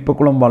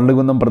ഇലിപ്പക്കുളം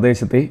വള്ളികുന്നം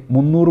പ്രദേശത്തെ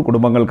 300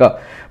 കുടുംബങ്ങൾക്ക്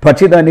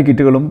ഭക്ഷ്യധാന്യ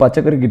കിറ്റുകളും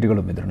പച്ചക്കറി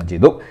കിറ്റുകളും വിതരണം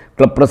ചെയ്തു.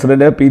 ക്ലബ്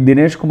പ്രസിഡന്റ് P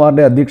ദിനേഷ്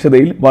കുമാറിന്റെ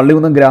അധ്യക്ഷതയിൽ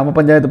വള്ളികുന്നം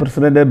ഗ്രാമപഞ്ചായത്ത്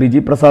പ്രസിഡന്റ്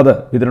ബിജി പ്രസാദ്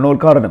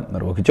വിതരണോദ്ഘാടനം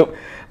നിർവഹിച്ചു.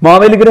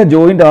 മാവേലിക്കര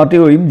ജോയിന്റ്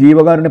RTOയും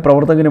ജീവകാരുണ്യ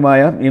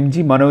പ്രവർത്തകനുമായ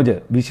MG മനോജ്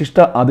വിശിഷ്ട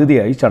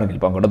അതിഥിയായി ചടങ്ങിൽ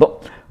പങ്കെടുത്തു.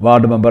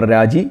 വാർഡ് മെമ്പർ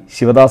രാജി,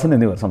 ശിവദാസൻ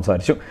എന്നിവർ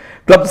സംസാരിച്ചു.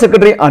 ക്ലബ്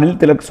സെക്രട്ടറി അനിൽ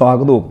തിലക്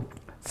സ്വാഗതവും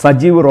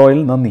സജീവ് റോയൽ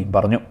നന്ദിയും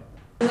പറഞ്ഞു.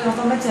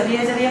 ചെറിയ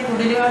ചെറിയ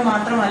കുടിലുകൾ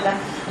മാത്രമല്ല,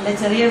 അല്ലെ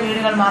ചെറിയ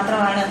വീടുകൾ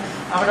മാത്രമാണ്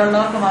അവിടെ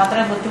ഉള്ളവർക്ക്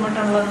മാത്രമേ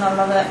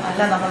ബുദ്ധിമുട്ടുള്ളതെന്നുള്ളത് അല്ല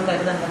നമ്മൾ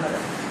കരുതുന്നത്.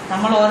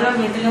 നമ്മൾ ഓരോ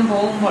വീട്ടിലും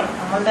പോകുമ്പോൾ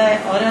നമ്മളുടെ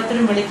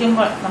ഓരോരുത്തരും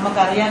വിളിക്കുമ്പോൾ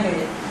നമുക്കറിയാൻ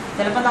കഴിയും.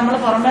 ചിലപ്പോൾ നമ്മൾ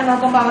പുറമേ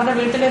നോക്കുമ്പോൾ അവരുടെ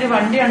വീട്ടിലൊരു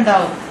വണ്ടി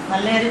ഉണ്ടാവും,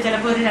 നല്ലൊരു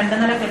ചിലപ്പോൾ ഒരു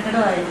 2 നില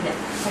കെട്ടിടമായിരിക്കും.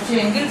 പക്ഷെ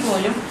എങ്കിൽ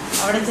പോലും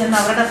അവിടെ ചെന്ന്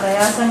അവരുടെ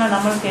പ്രയാസങ്ങൾ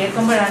നമ്മൾ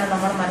കേൾക്കുമ്പോഴാണ്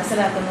നമ്മൾ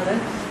മനസ്സിലാക്കുന്നത്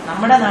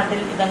നമ്മുടെ നാട്ടിൽ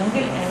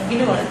ഇതൊക്കെ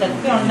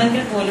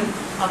ഉണ്ടെങ്കിൽ പോലും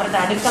അവരുടെ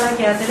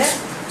അടുക്കളക്കകത്തിൽ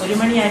ഒരു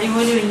മണി അരി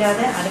പോലും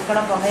ഇല്ലാതെ അടുക്കള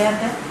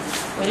പുകയാത്ത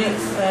ഒരു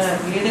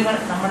വീടുകൾ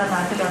നമ്മുടെ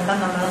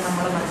നാട്ടിലുണ്ടെന്നുള്ളത്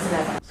നമ്മൾ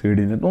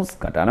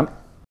മനസ്സിലാക്കണം.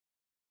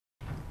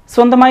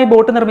 സ്വന്തമായി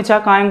ബോട്ട് നിർമ്മിച്ച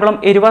കായംകുളം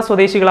എരുവ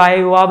സ്വദേശികളായ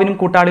യുവാവിനും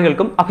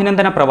കൂട്ടാളികൾക്കും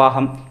അഭിനന്ദന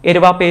പ്രവാഹം.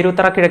 എരുവ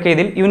പേരൂത്തറ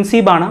കിഴക്കേതിൽ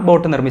യുൻസീബാണ്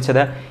ബോട്ട്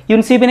നിർമ്മിച്ചത്.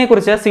 യുൻസീബിനെ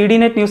കുറിച്ച്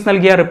CDNet ന്യൂസ്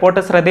നൽകിയ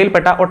റിപ്പോർട്ട്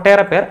ശ്രദ്ധയിൽപ്പെട്ട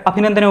ഒട്ടേറെ പേർ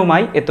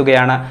അഭിനന്ദനവുമായി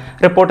എത്തുകയാണ്.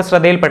 റിപ്പോർട്ട്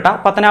ശ്രദ്ധയിൽപ്പെട്ട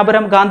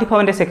പത്തനാപുരം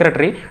ഗാന്ധിഭവന്റെ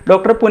സെക്രട്ടറി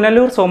ഡോക്ടർ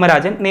പുനലൂർ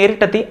സോമരാജൻ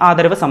നേരിട്ടെത്തി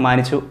ആദരവ്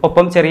സമ്മാനിച്ചു.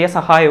 ഒപ്പം ചെറിയ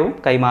സഹായവും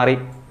കൈമാറി.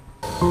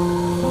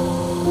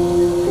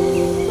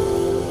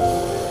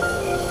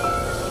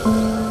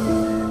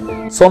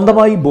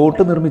 സ്വന്തമായി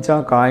ബോട്ട് നിർമ്മിച്ച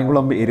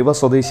കായംകുളം എരുവ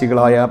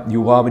സ്വദേശികളായ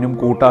യുവാവിനും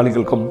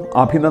കൂട്ടാളികൾക്കും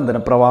അഭിനന്ദന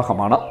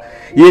പ്രവാഹമാണ്.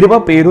 എരുവ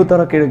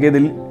പേരൂത്തറ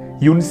കിഴക്കേതിൽ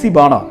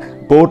യുൻസിബാണ്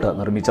ബോട്ട്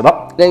നിർമ്മിച്ചത്.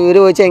 ഇവർ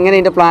ചോദിച്ചാൽ എങ്ങനെ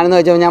ഇതിൻ്റെ പ്ലാൻ എന്ന്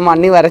വെച്ചാൽ ഞാൻ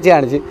മണ്ണി വരച്ച്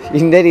കാണിച്ച്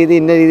ഇന്ന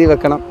രീതി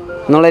വെക്കണം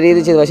എന്നുള്ള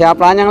രീതി ചെയ്തു. പക്ഷേ ആ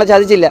പ്ലാൻ ഞങ്ങൾ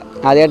ചതിച്ചില്ല.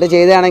 ആദ്യമായിട്ട്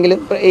ചെയ്തതാണെങ്കിലും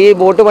ഈ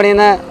ബോട്ട്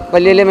പണിയുന്ന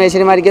വലിയ വലിയ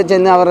മേശന്മാർക്ക്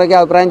ചെന്ന് അവരുടെയൊക്കെ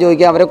അഭിപ്രായം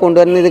ചോദിക്കുക, അവരെ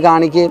കൊണ്ടുവരുന്ന ഇത്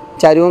കാണിക്കുകയും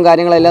ചരിവും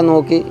കാര്യങ്ങളെല്ലാം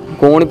നോക്കി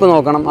കോണിപ്പ്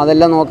നോക്കണം,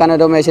 അതെല്ലാം നോക്കാൻ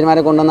ഓരോ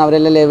മേശന്മാരെ കൊണ്ടുവന്ന്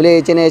അവരെല്ലാം ലെവൽ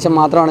ചെയ്തതിന് ശേഷം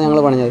മാത്രമാണ് ഞങ്ങൾ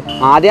പണിഞ്ഞത്.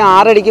 ആദ്യം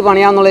 6 അടിക്ക്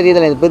പണിയാന്നുള്ള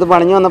രീതിയിലായിരുന്നു. ഇപ്പോൾ ഇത്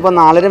പണിഞ്ഞു വന്നപ്പോൾ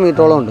 4.5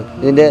 മീറ്ററോളം ഉണ്ട്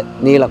ഇതിൻ്റെ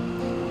നീളം,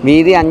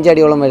 വീതി 5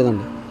 അടിയോളം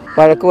വരുന്നുണ്ട്.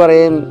 വഴക്ക്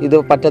പറയും ഇത്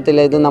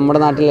പറ്റത്തില്ല, ഇത്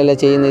നമ്മുടെ നാട്ടിലല്ല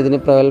ചെയ്യുന്നത്, ഇതിന്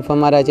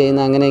പ്രഗത്ഭന്മാരാണ്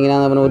ചെയ്യുന്നത്, അങ്ങനെ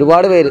എങ്ങനെയാണെന്ന് പറഞ്ഞാൽ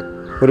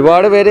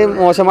ഒരുപാട് പേര്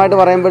മോശമായിട്ട്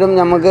പറയുമ്പോഴും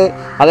നമുക്ക്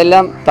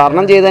അതെല്ലാം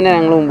തരണം ചെയ്ത് തന്നെ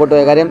ഞങ്ങൾ മുമ്പോട്ട്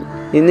പോയി. കാര്യം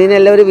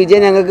ഇന്നിനെല്ലാം ഒരു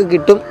വിജയം ഞങ്ങൾക്ക്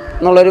കിട്ടും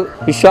എന്നുള്ളൊരു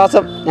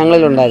വിശ്വാസം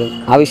ഞങ്ങളിലുണ്ടായിരുന്നു.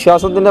 ആ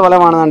വിശ്വാസത്തിൻ്റെ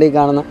ഫലമാണ് ഈ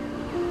കാണുന്ന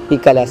ഈ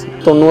കലാസ്.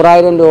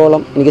 90,000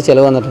 രൂപയോളം എനിക്ക്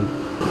ചിലവ് വന്നിട്ടുണ്ട്.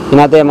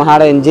 ഇതിനകത്ത്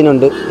യമഹയുടെ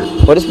എഞ്ചിനുണ്ട്.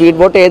 ഒരു സ്പീഡ്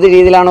ബോട്ട് ഏത്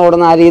രീതിയിലാണ്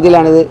ഓടുന്നത് ആ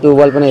രീതിയിലാണിത്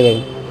രൂപകൽപ്പന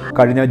ചെയ്തത്.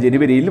 കഴിഞ്ഞ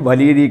ജനുവരിയിൽ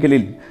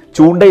വലിയരീക്കലിൽ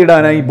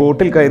ചൂണ്ടയിടാനായി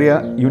ബോട്ടിൽ കയറിയ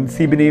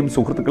യുൻസീബിനെയും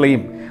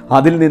സുഹൃത്തുക്കളെയും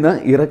അതിൽ നിന്ന്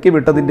ഇറക്കി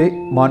വിട്ടതിൻ്റെ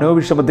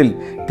മനോവിഷമത്തിൽ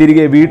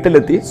തിരികെ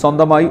വീട്ടിലെത്തി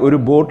സ്വന്തമായി ഒരു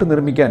ബോട്ട്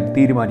നിർമ്മിക്കാൻ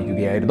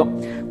തീരുമാനിക്കുകയായിരുന്നു.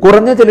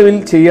 കുറഞ്ഞ ചെലവിൽ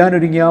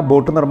ചെയ്യാനൊരുങ്ങിയ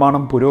ബോട്ട്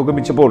നിർമ്മാണം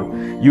പുരോഗമിച്ചപ്പോൾ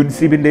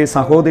യുൻസീബിൻ്റെ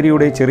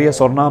സഹോദരിയുടെ ചെറിയ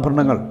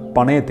സ്വർണ്ണാഭരണങ്ങൾ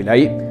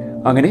പണയത്തിലായി.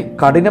 അങ്ങനെ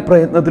കഠിന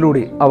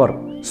പ്രയത്നത്തിലൂടെ അവർ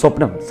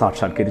സ്വപ്നം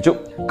സാക്ഷാത്കരിച്ചു.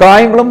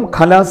 കായംകുളം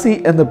ഖലാസി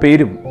എന്ന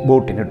പേരും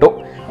ബോട്ടിനിട്ടു.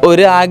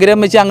 ഒരു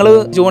ആഗ്രഹം വെച്ച് ഞങ്ങൾ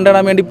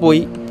ചൂണ്ടിടാൻ വേണ്ടി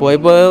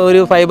പോയപ്പോൾ ഒരു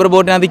ഫൈബർ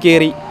ബോട്ടിനകത്ത്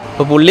കയറി.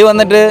 അപ്പോൾ പുള്ളി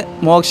വന്നിട്ട്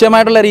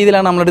മോശമായിട്ടുള്ള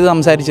രീതിയിലാണ് നമ്മളടുത്ത്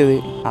സംസാരിച്ചത്.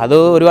 അത്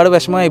ഒരുപാട്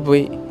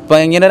വിഷമമായിപ്പോയി. അപ്പോൾ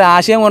ഇങ്ങനെ ഒരു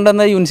ആശയം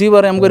കൊണ്ടുവന്ന യുൻസി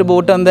പറഞ്ഞു നമുക്കൊരു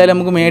ബോട്ട് എന്തായാലും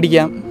നമുക്ക്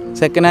മേടിക്കാം,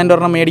 സെക്കൻഡ് ഹാൻഡ്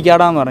ഒരെണ്ണം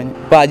മേടിക്കാടാന്ന് പറഞ്ഞു.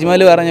 അപ്പോൾ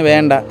അജ്മൽ പറഞ്ഞു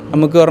വേണ്ട,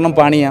 നമുക്ക് ഒരെണ്ണം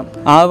പണിയാം.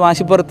 ആ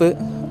വാശിപ്പുറത്ത്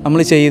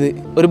നമ്മൾ ചെയ്ത്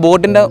ഒരു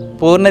ബോട്ടിൻ്റെ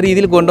പൂർണ്ണ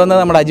രീതിയിൽ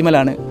കൊണ്ടുവന്നത് നമ്മുടെ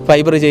അജ്മലാണ്.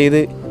 ഫൈബർ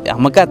ചെയ്ത്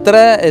നമുക്ക് അത്ര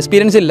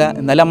എക്സ്പീരിയൻസ് ഇല്ല,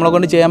 എന്നാലും നമ്മളെ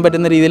കൊണ്ട് ചെയ്യാൻ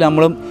പറ്റുന്ന രീതിയിൽ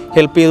നമ്മളും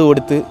ഹെൽപ്പ് ചെയ്ത്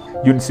കൊടുത്ത്.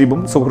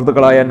 യുൻസീബും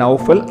സുഹൃത്തുക്കളായ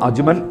നൗഫൽ,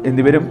 അജ്മൽ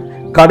എന്നിവരും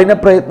കഠിന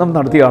പ്രയത്നം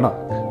നടത്തിയാണ്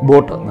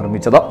ബോട്ട്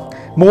നിർമ്മിച്ചത്.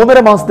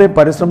 3.5 മാസത്തെ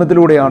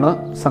പരിശ്രമത്തിലൂടെയാണ്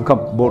സംഘം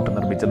ബോട്ട്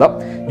നിർമ്മിച്ചത്.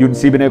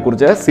 യുൻസീബിനെ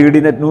കുറിച്ച്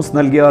CDNet ന്യൂസ്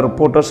നൽകിയ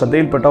റിപ്പോർട്ടർ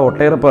ശ്രദ്ധയിൽപ്പെട്ട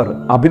ഒട്ടേറെ പേർ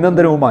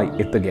അഭിനന്ദനവുമായി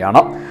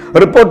എത്തുകയാണ്.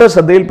 റിപ്പോർട്ടർ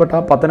ശ്രദ്ധയിൽപ്പെട്ട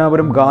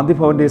പത്തനാപുരം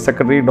ഗാന്ധിഭവന്റെ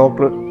സെക്രട്ടറി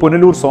ഡോക്ടർ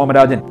പുനലൂർ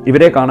സോമരാജൻ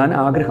ഇവരെ കാണാൻ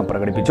ആഗ്രഹം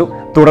പ്രകടിപ്പിച്ചു.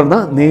 തുടർന്ന്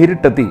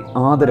നേരിട്ടെത്തി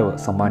ആദരവ്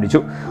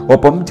സമ്മാനിച്ചു.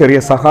 ഒപ്പം ചെറിയ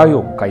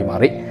സഹായവും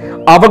കൈമാറി.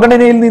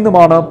 അവഗണനയിൽ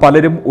നിന്നുമാണ്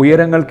പലരും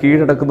ഉയരങ്ങൾ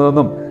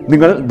കീഴടക്കുന്നതെന്നും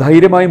നിങ്ങൾ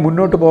ധൈര്യമായി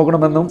മുന്നോട്ട്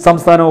പോകണമെന്നും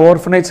സംസ്ഥാന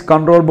ഓർഫനേജ്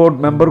കൺട്രോൾ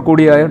ബോർഡ് മെമ്പർ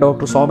കൂടിയായ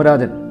ഡോക്ടർ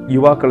സോമരാജൻ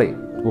യുവാക്കളെ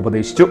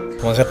ഉപദേശിച്ചു.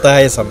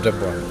 മഹത്തായ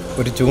സംരംഭമാണ്.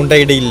 ഒരു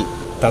ചൂണ്ടയിടയിൽ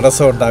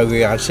തടസ്സം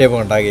ഉണ്ടാകുകയും ആക്ഷേപം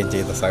ഉണ്ടാകുകയും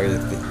ചെയ്ത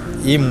സാഹചര്യത്തിൽ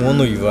ഈ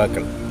 3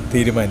 യുവാക്കൾ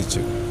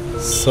തീരുമാനിച്ചു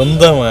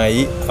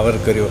സ്വന്തമായി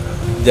അവർക്കൊരു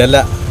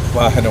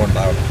ജലവാഹനം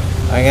ഉണ്ടാവണം.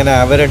 അങ്ങനെ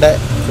അവരുടെ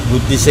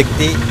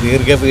ബുദ്ധിശക്തി,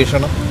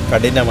 ദീർഘവീക്ഷണം,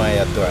 കഠിനമായ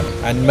അധ്വാനം,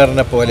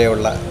 അൻവറിനെ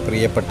പോലെയുള്ള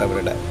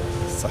പ്രിയപ്പെട്ടവരുടെ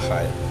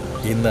സഹായം,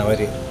 ഇന്ന്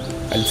അവർ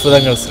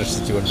അത്ഭുതങ്ങൾ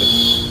സൃഷ്ടിച്ചുകൊണ്ട്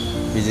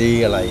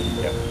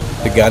വിജയികളായിരിക്കുകയാണ്.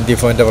 ഗാന്ധി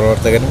ഭവൻ്റെ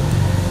പ്രവർത്തകനും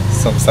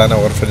സംസ്ഥാന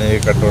ഓർഫനേജ്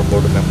കൺട്രോൾ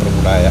ബോർഡ് മെമ്പറും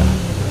കൂടായ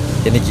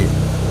എനിക്ക്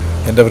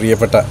എൻ്റെ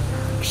പ്രിയപ്പെട്ട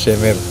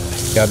ഷമീർ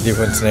ഗാന്ധി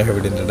ഭവൻ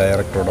സ്നേഹവീടിൻ്റെ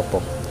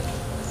ഡയറക്ടറോടൊപ്പം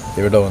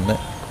ഇവിടെ വന്ന്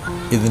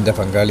ഇതിൻ്റെ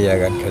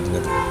പങ്കാളിയാകാൻ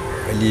കഴിഞ്ഞത്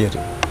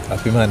വലിയൊരു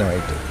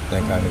അഭിമാനമായിട്ട്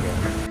ഞാൻ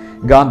കാണുകയാണ്.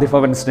 ഗാന്ധി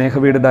ഭവൻ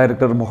സ്നേഹവീട്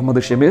ഡയറക്ടർ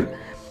മുഹമ്മദ് ഷമീർ,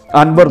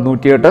 അൻവർ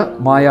 108,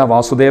 മായ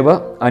വാസുദേവ്,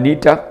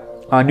 അനീറ്റ,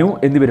 അനു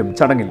എന്നിവരും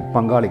ചടങ്ങിൽ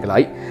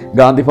പങ്കാളികളായി.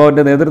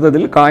 ഗാന്ധിഭവന്റെ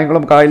നേതൃത്വത്തിൽ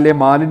കായംകുളം കായലിലെ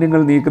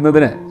മാലിന്യങ്ങൾ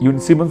നീക്കുന്നതിന്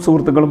യുൻസിബും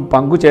സുഹൃത്തുക്കളും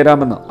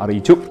പങ്കുചേരാമെന്ന്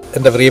അറിയിച്ചു.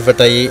 എൻ്റെ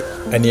പ്രിയപ്പെട്ട ഈ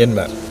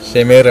അനിയന്മാർ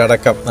ഷമീർ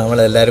അടക്കം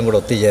നമ്മളെല്ലാവരും കൂടെ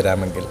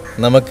ഒത്തുചേരാമെങ്കിൽ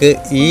നമുക്ക്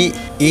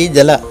ഈ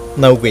ജല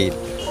നൗകയിൽ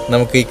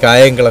നമുക്ക് ഈ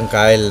കായംകുളം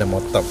കായലിനെ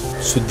മൊത്തം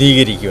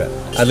ശുദ്ധീകരിക്കുവാൻ,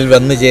 അതിൽ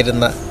വന്നു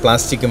ചേരുന്ന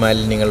പ്ലാസ്റ്റിക്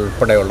മാലിന്യങ്ങൾ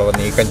ഉൾപ്പെടെയുള്ളവ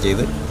നീക്കം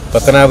ചെയ്ത്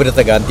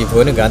പത്തനാപുരത്തെ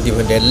ഗാന്ധിഭവനും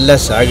ഗാന്ധിഭവൻ്റെ എല്ലാ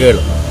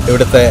ശാഖകളും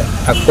ഇവിടുത്തെ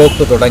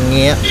അക്കോക്ക്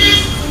തുടങ്ങിയ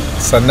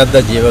സന്നദ്ധ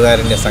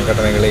ജീവകാരുണ്യ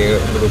സംഘടനകളെ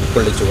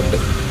ഉൾക്കൊള്ളിച്ചുകൊണ്ട്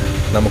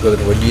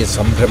നമുക്കതൊരു വലിയ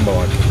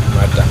സംരംഭമാക്കി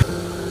മാറ്റാം.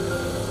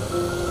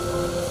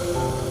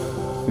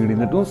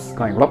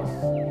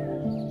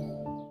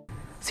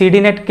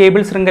 CDNet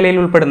കേബിൾ ശൃംഖലയിൽ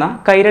ഉൾപ്പെടുന്ന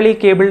കൈരളി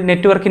കേബിൾ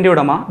നെറ്റ്വർക്കിന്റെ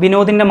ഉടമ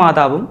വിനോദിന്റെ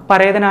മാതാവും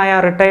പരേതനായ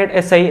റിട്ടയർഡ്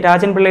SI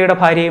രാജൻ പിള്ളയുടെ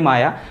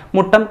ഭാര്യയുമായ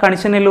മുട്ടം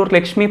കണിച്ചനെല്ലൂർ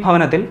ലക്ഷ്മി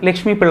ഭവനത്തിൽ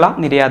ലക്ഷ്മി പിള്ള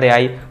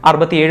നിര്യാതയായി.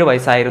 67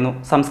 വയസ്സായിരുന്നു.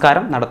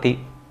 സംസ്കാരം നടത്തി.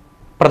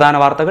 പ്രധാന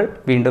വാർത്തകൾ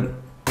വീണ്ടും.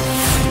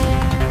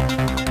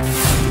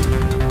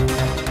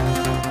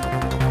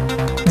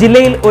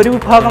 ജില്ലയിൽ ഒരു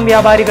വിഭാഗം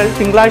വ്യാപാരികൾ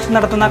തിങ്കളാഴ്ച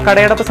നടത്തുന്ന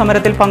കടയടപ്പ്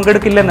സമരത്തിൽ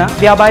പങ്കെടുക്കില്ലെന്ന്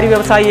വ്യാപാരി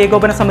വ്യവസായി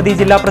ഏകോപന സമിതി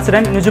ജില്ലാ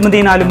പ്രസിഡന്റ്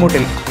നുജുമുദ്ദീൻ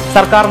ആലുംമൂട്ടിൽ.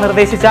 സർക്കാർ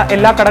നിർദ്ദേശിച്ച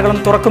എല്ലാ കടകളും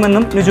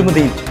തുറക്കുമെന്നും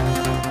നുജുമുദ്ദീൻ.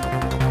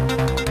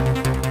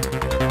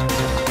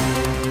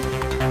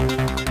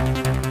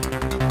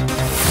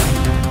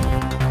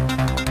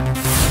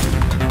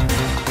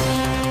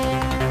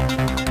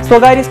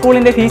 സ്വകാര്യ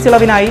സ്കൂളിന്റെ ഫീസ്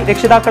ഇളവിനായി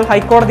രക്ഷിതാക്കൾ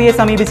ഹൈക്കോടതിയെ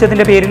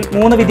സമീപിച്ചതിന്റെ പേരിൽ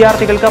 3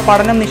 വിദ്യാർത്ഥികൾക്ക്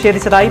പഠനം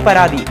നിഷേധിച്ചതായി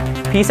പരാതി.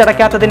 ഫീസ്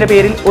അടയ്ക്കാത്തതിന്റെ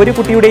പേരിൽ ഒരു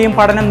കുട്ടിയുടെയും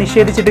പഠനം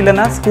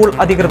നിഷേധിച്ചിട്ടില്ലെന്ന് സ്കൂൾ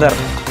അധികൃതർ.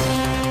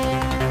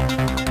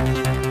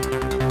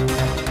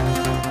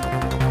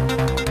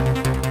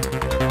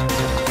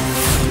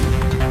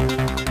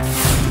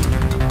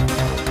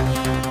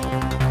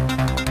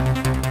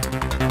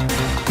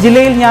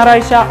 ജില്ലയിൽ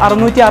ഞായറാഴ്ച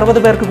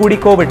 660 പേർക്ക് കൂടി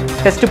കോവിഡ്.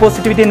 ടെസ്റ്റ്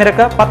പോസിറ്റിവിറ്റി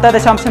നിരക്ക്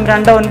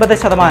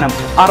 10.29%.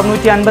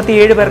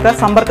 657 പേർക്ക്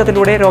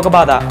സമ്പർക്കത്തിലൂടെ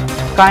രോഗബാധ.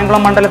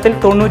 കായംകുളം മണ്ഡലത്തിൽ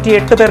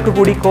 98 പേർക്ക്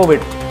കൂടി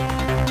കോവിഡ്.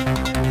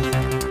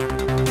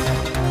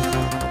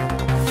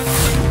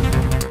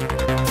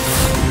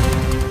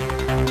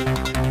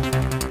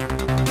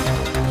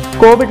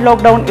 കോവിഡ്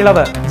ലോക്ക്ഡൌൺ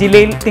ഇളവ്.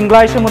 ജില്ലയിൽ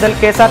തിങ്കളാഴ്ച മുതൽ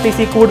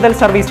KSRTC കൂടുതൽ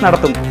സർവീസ്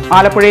നടത്തും.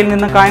 ആലപ്പുഴയിൽ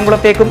നിന്ന്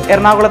കായംകുളത്തേക്കും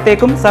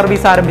എറണാകുളത്തേക്കും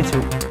സർവീസ് ആരംഭിച്ചു.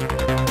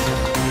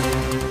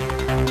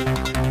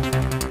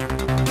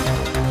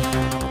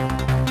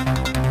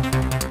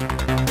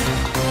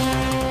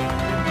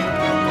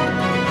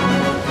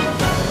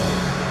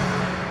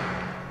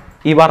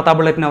 ഈ വാർത്താ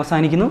ബുള്ളറ്റിൻ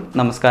അവസാനിക്കുന്നു.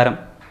 നമസ്കാരം.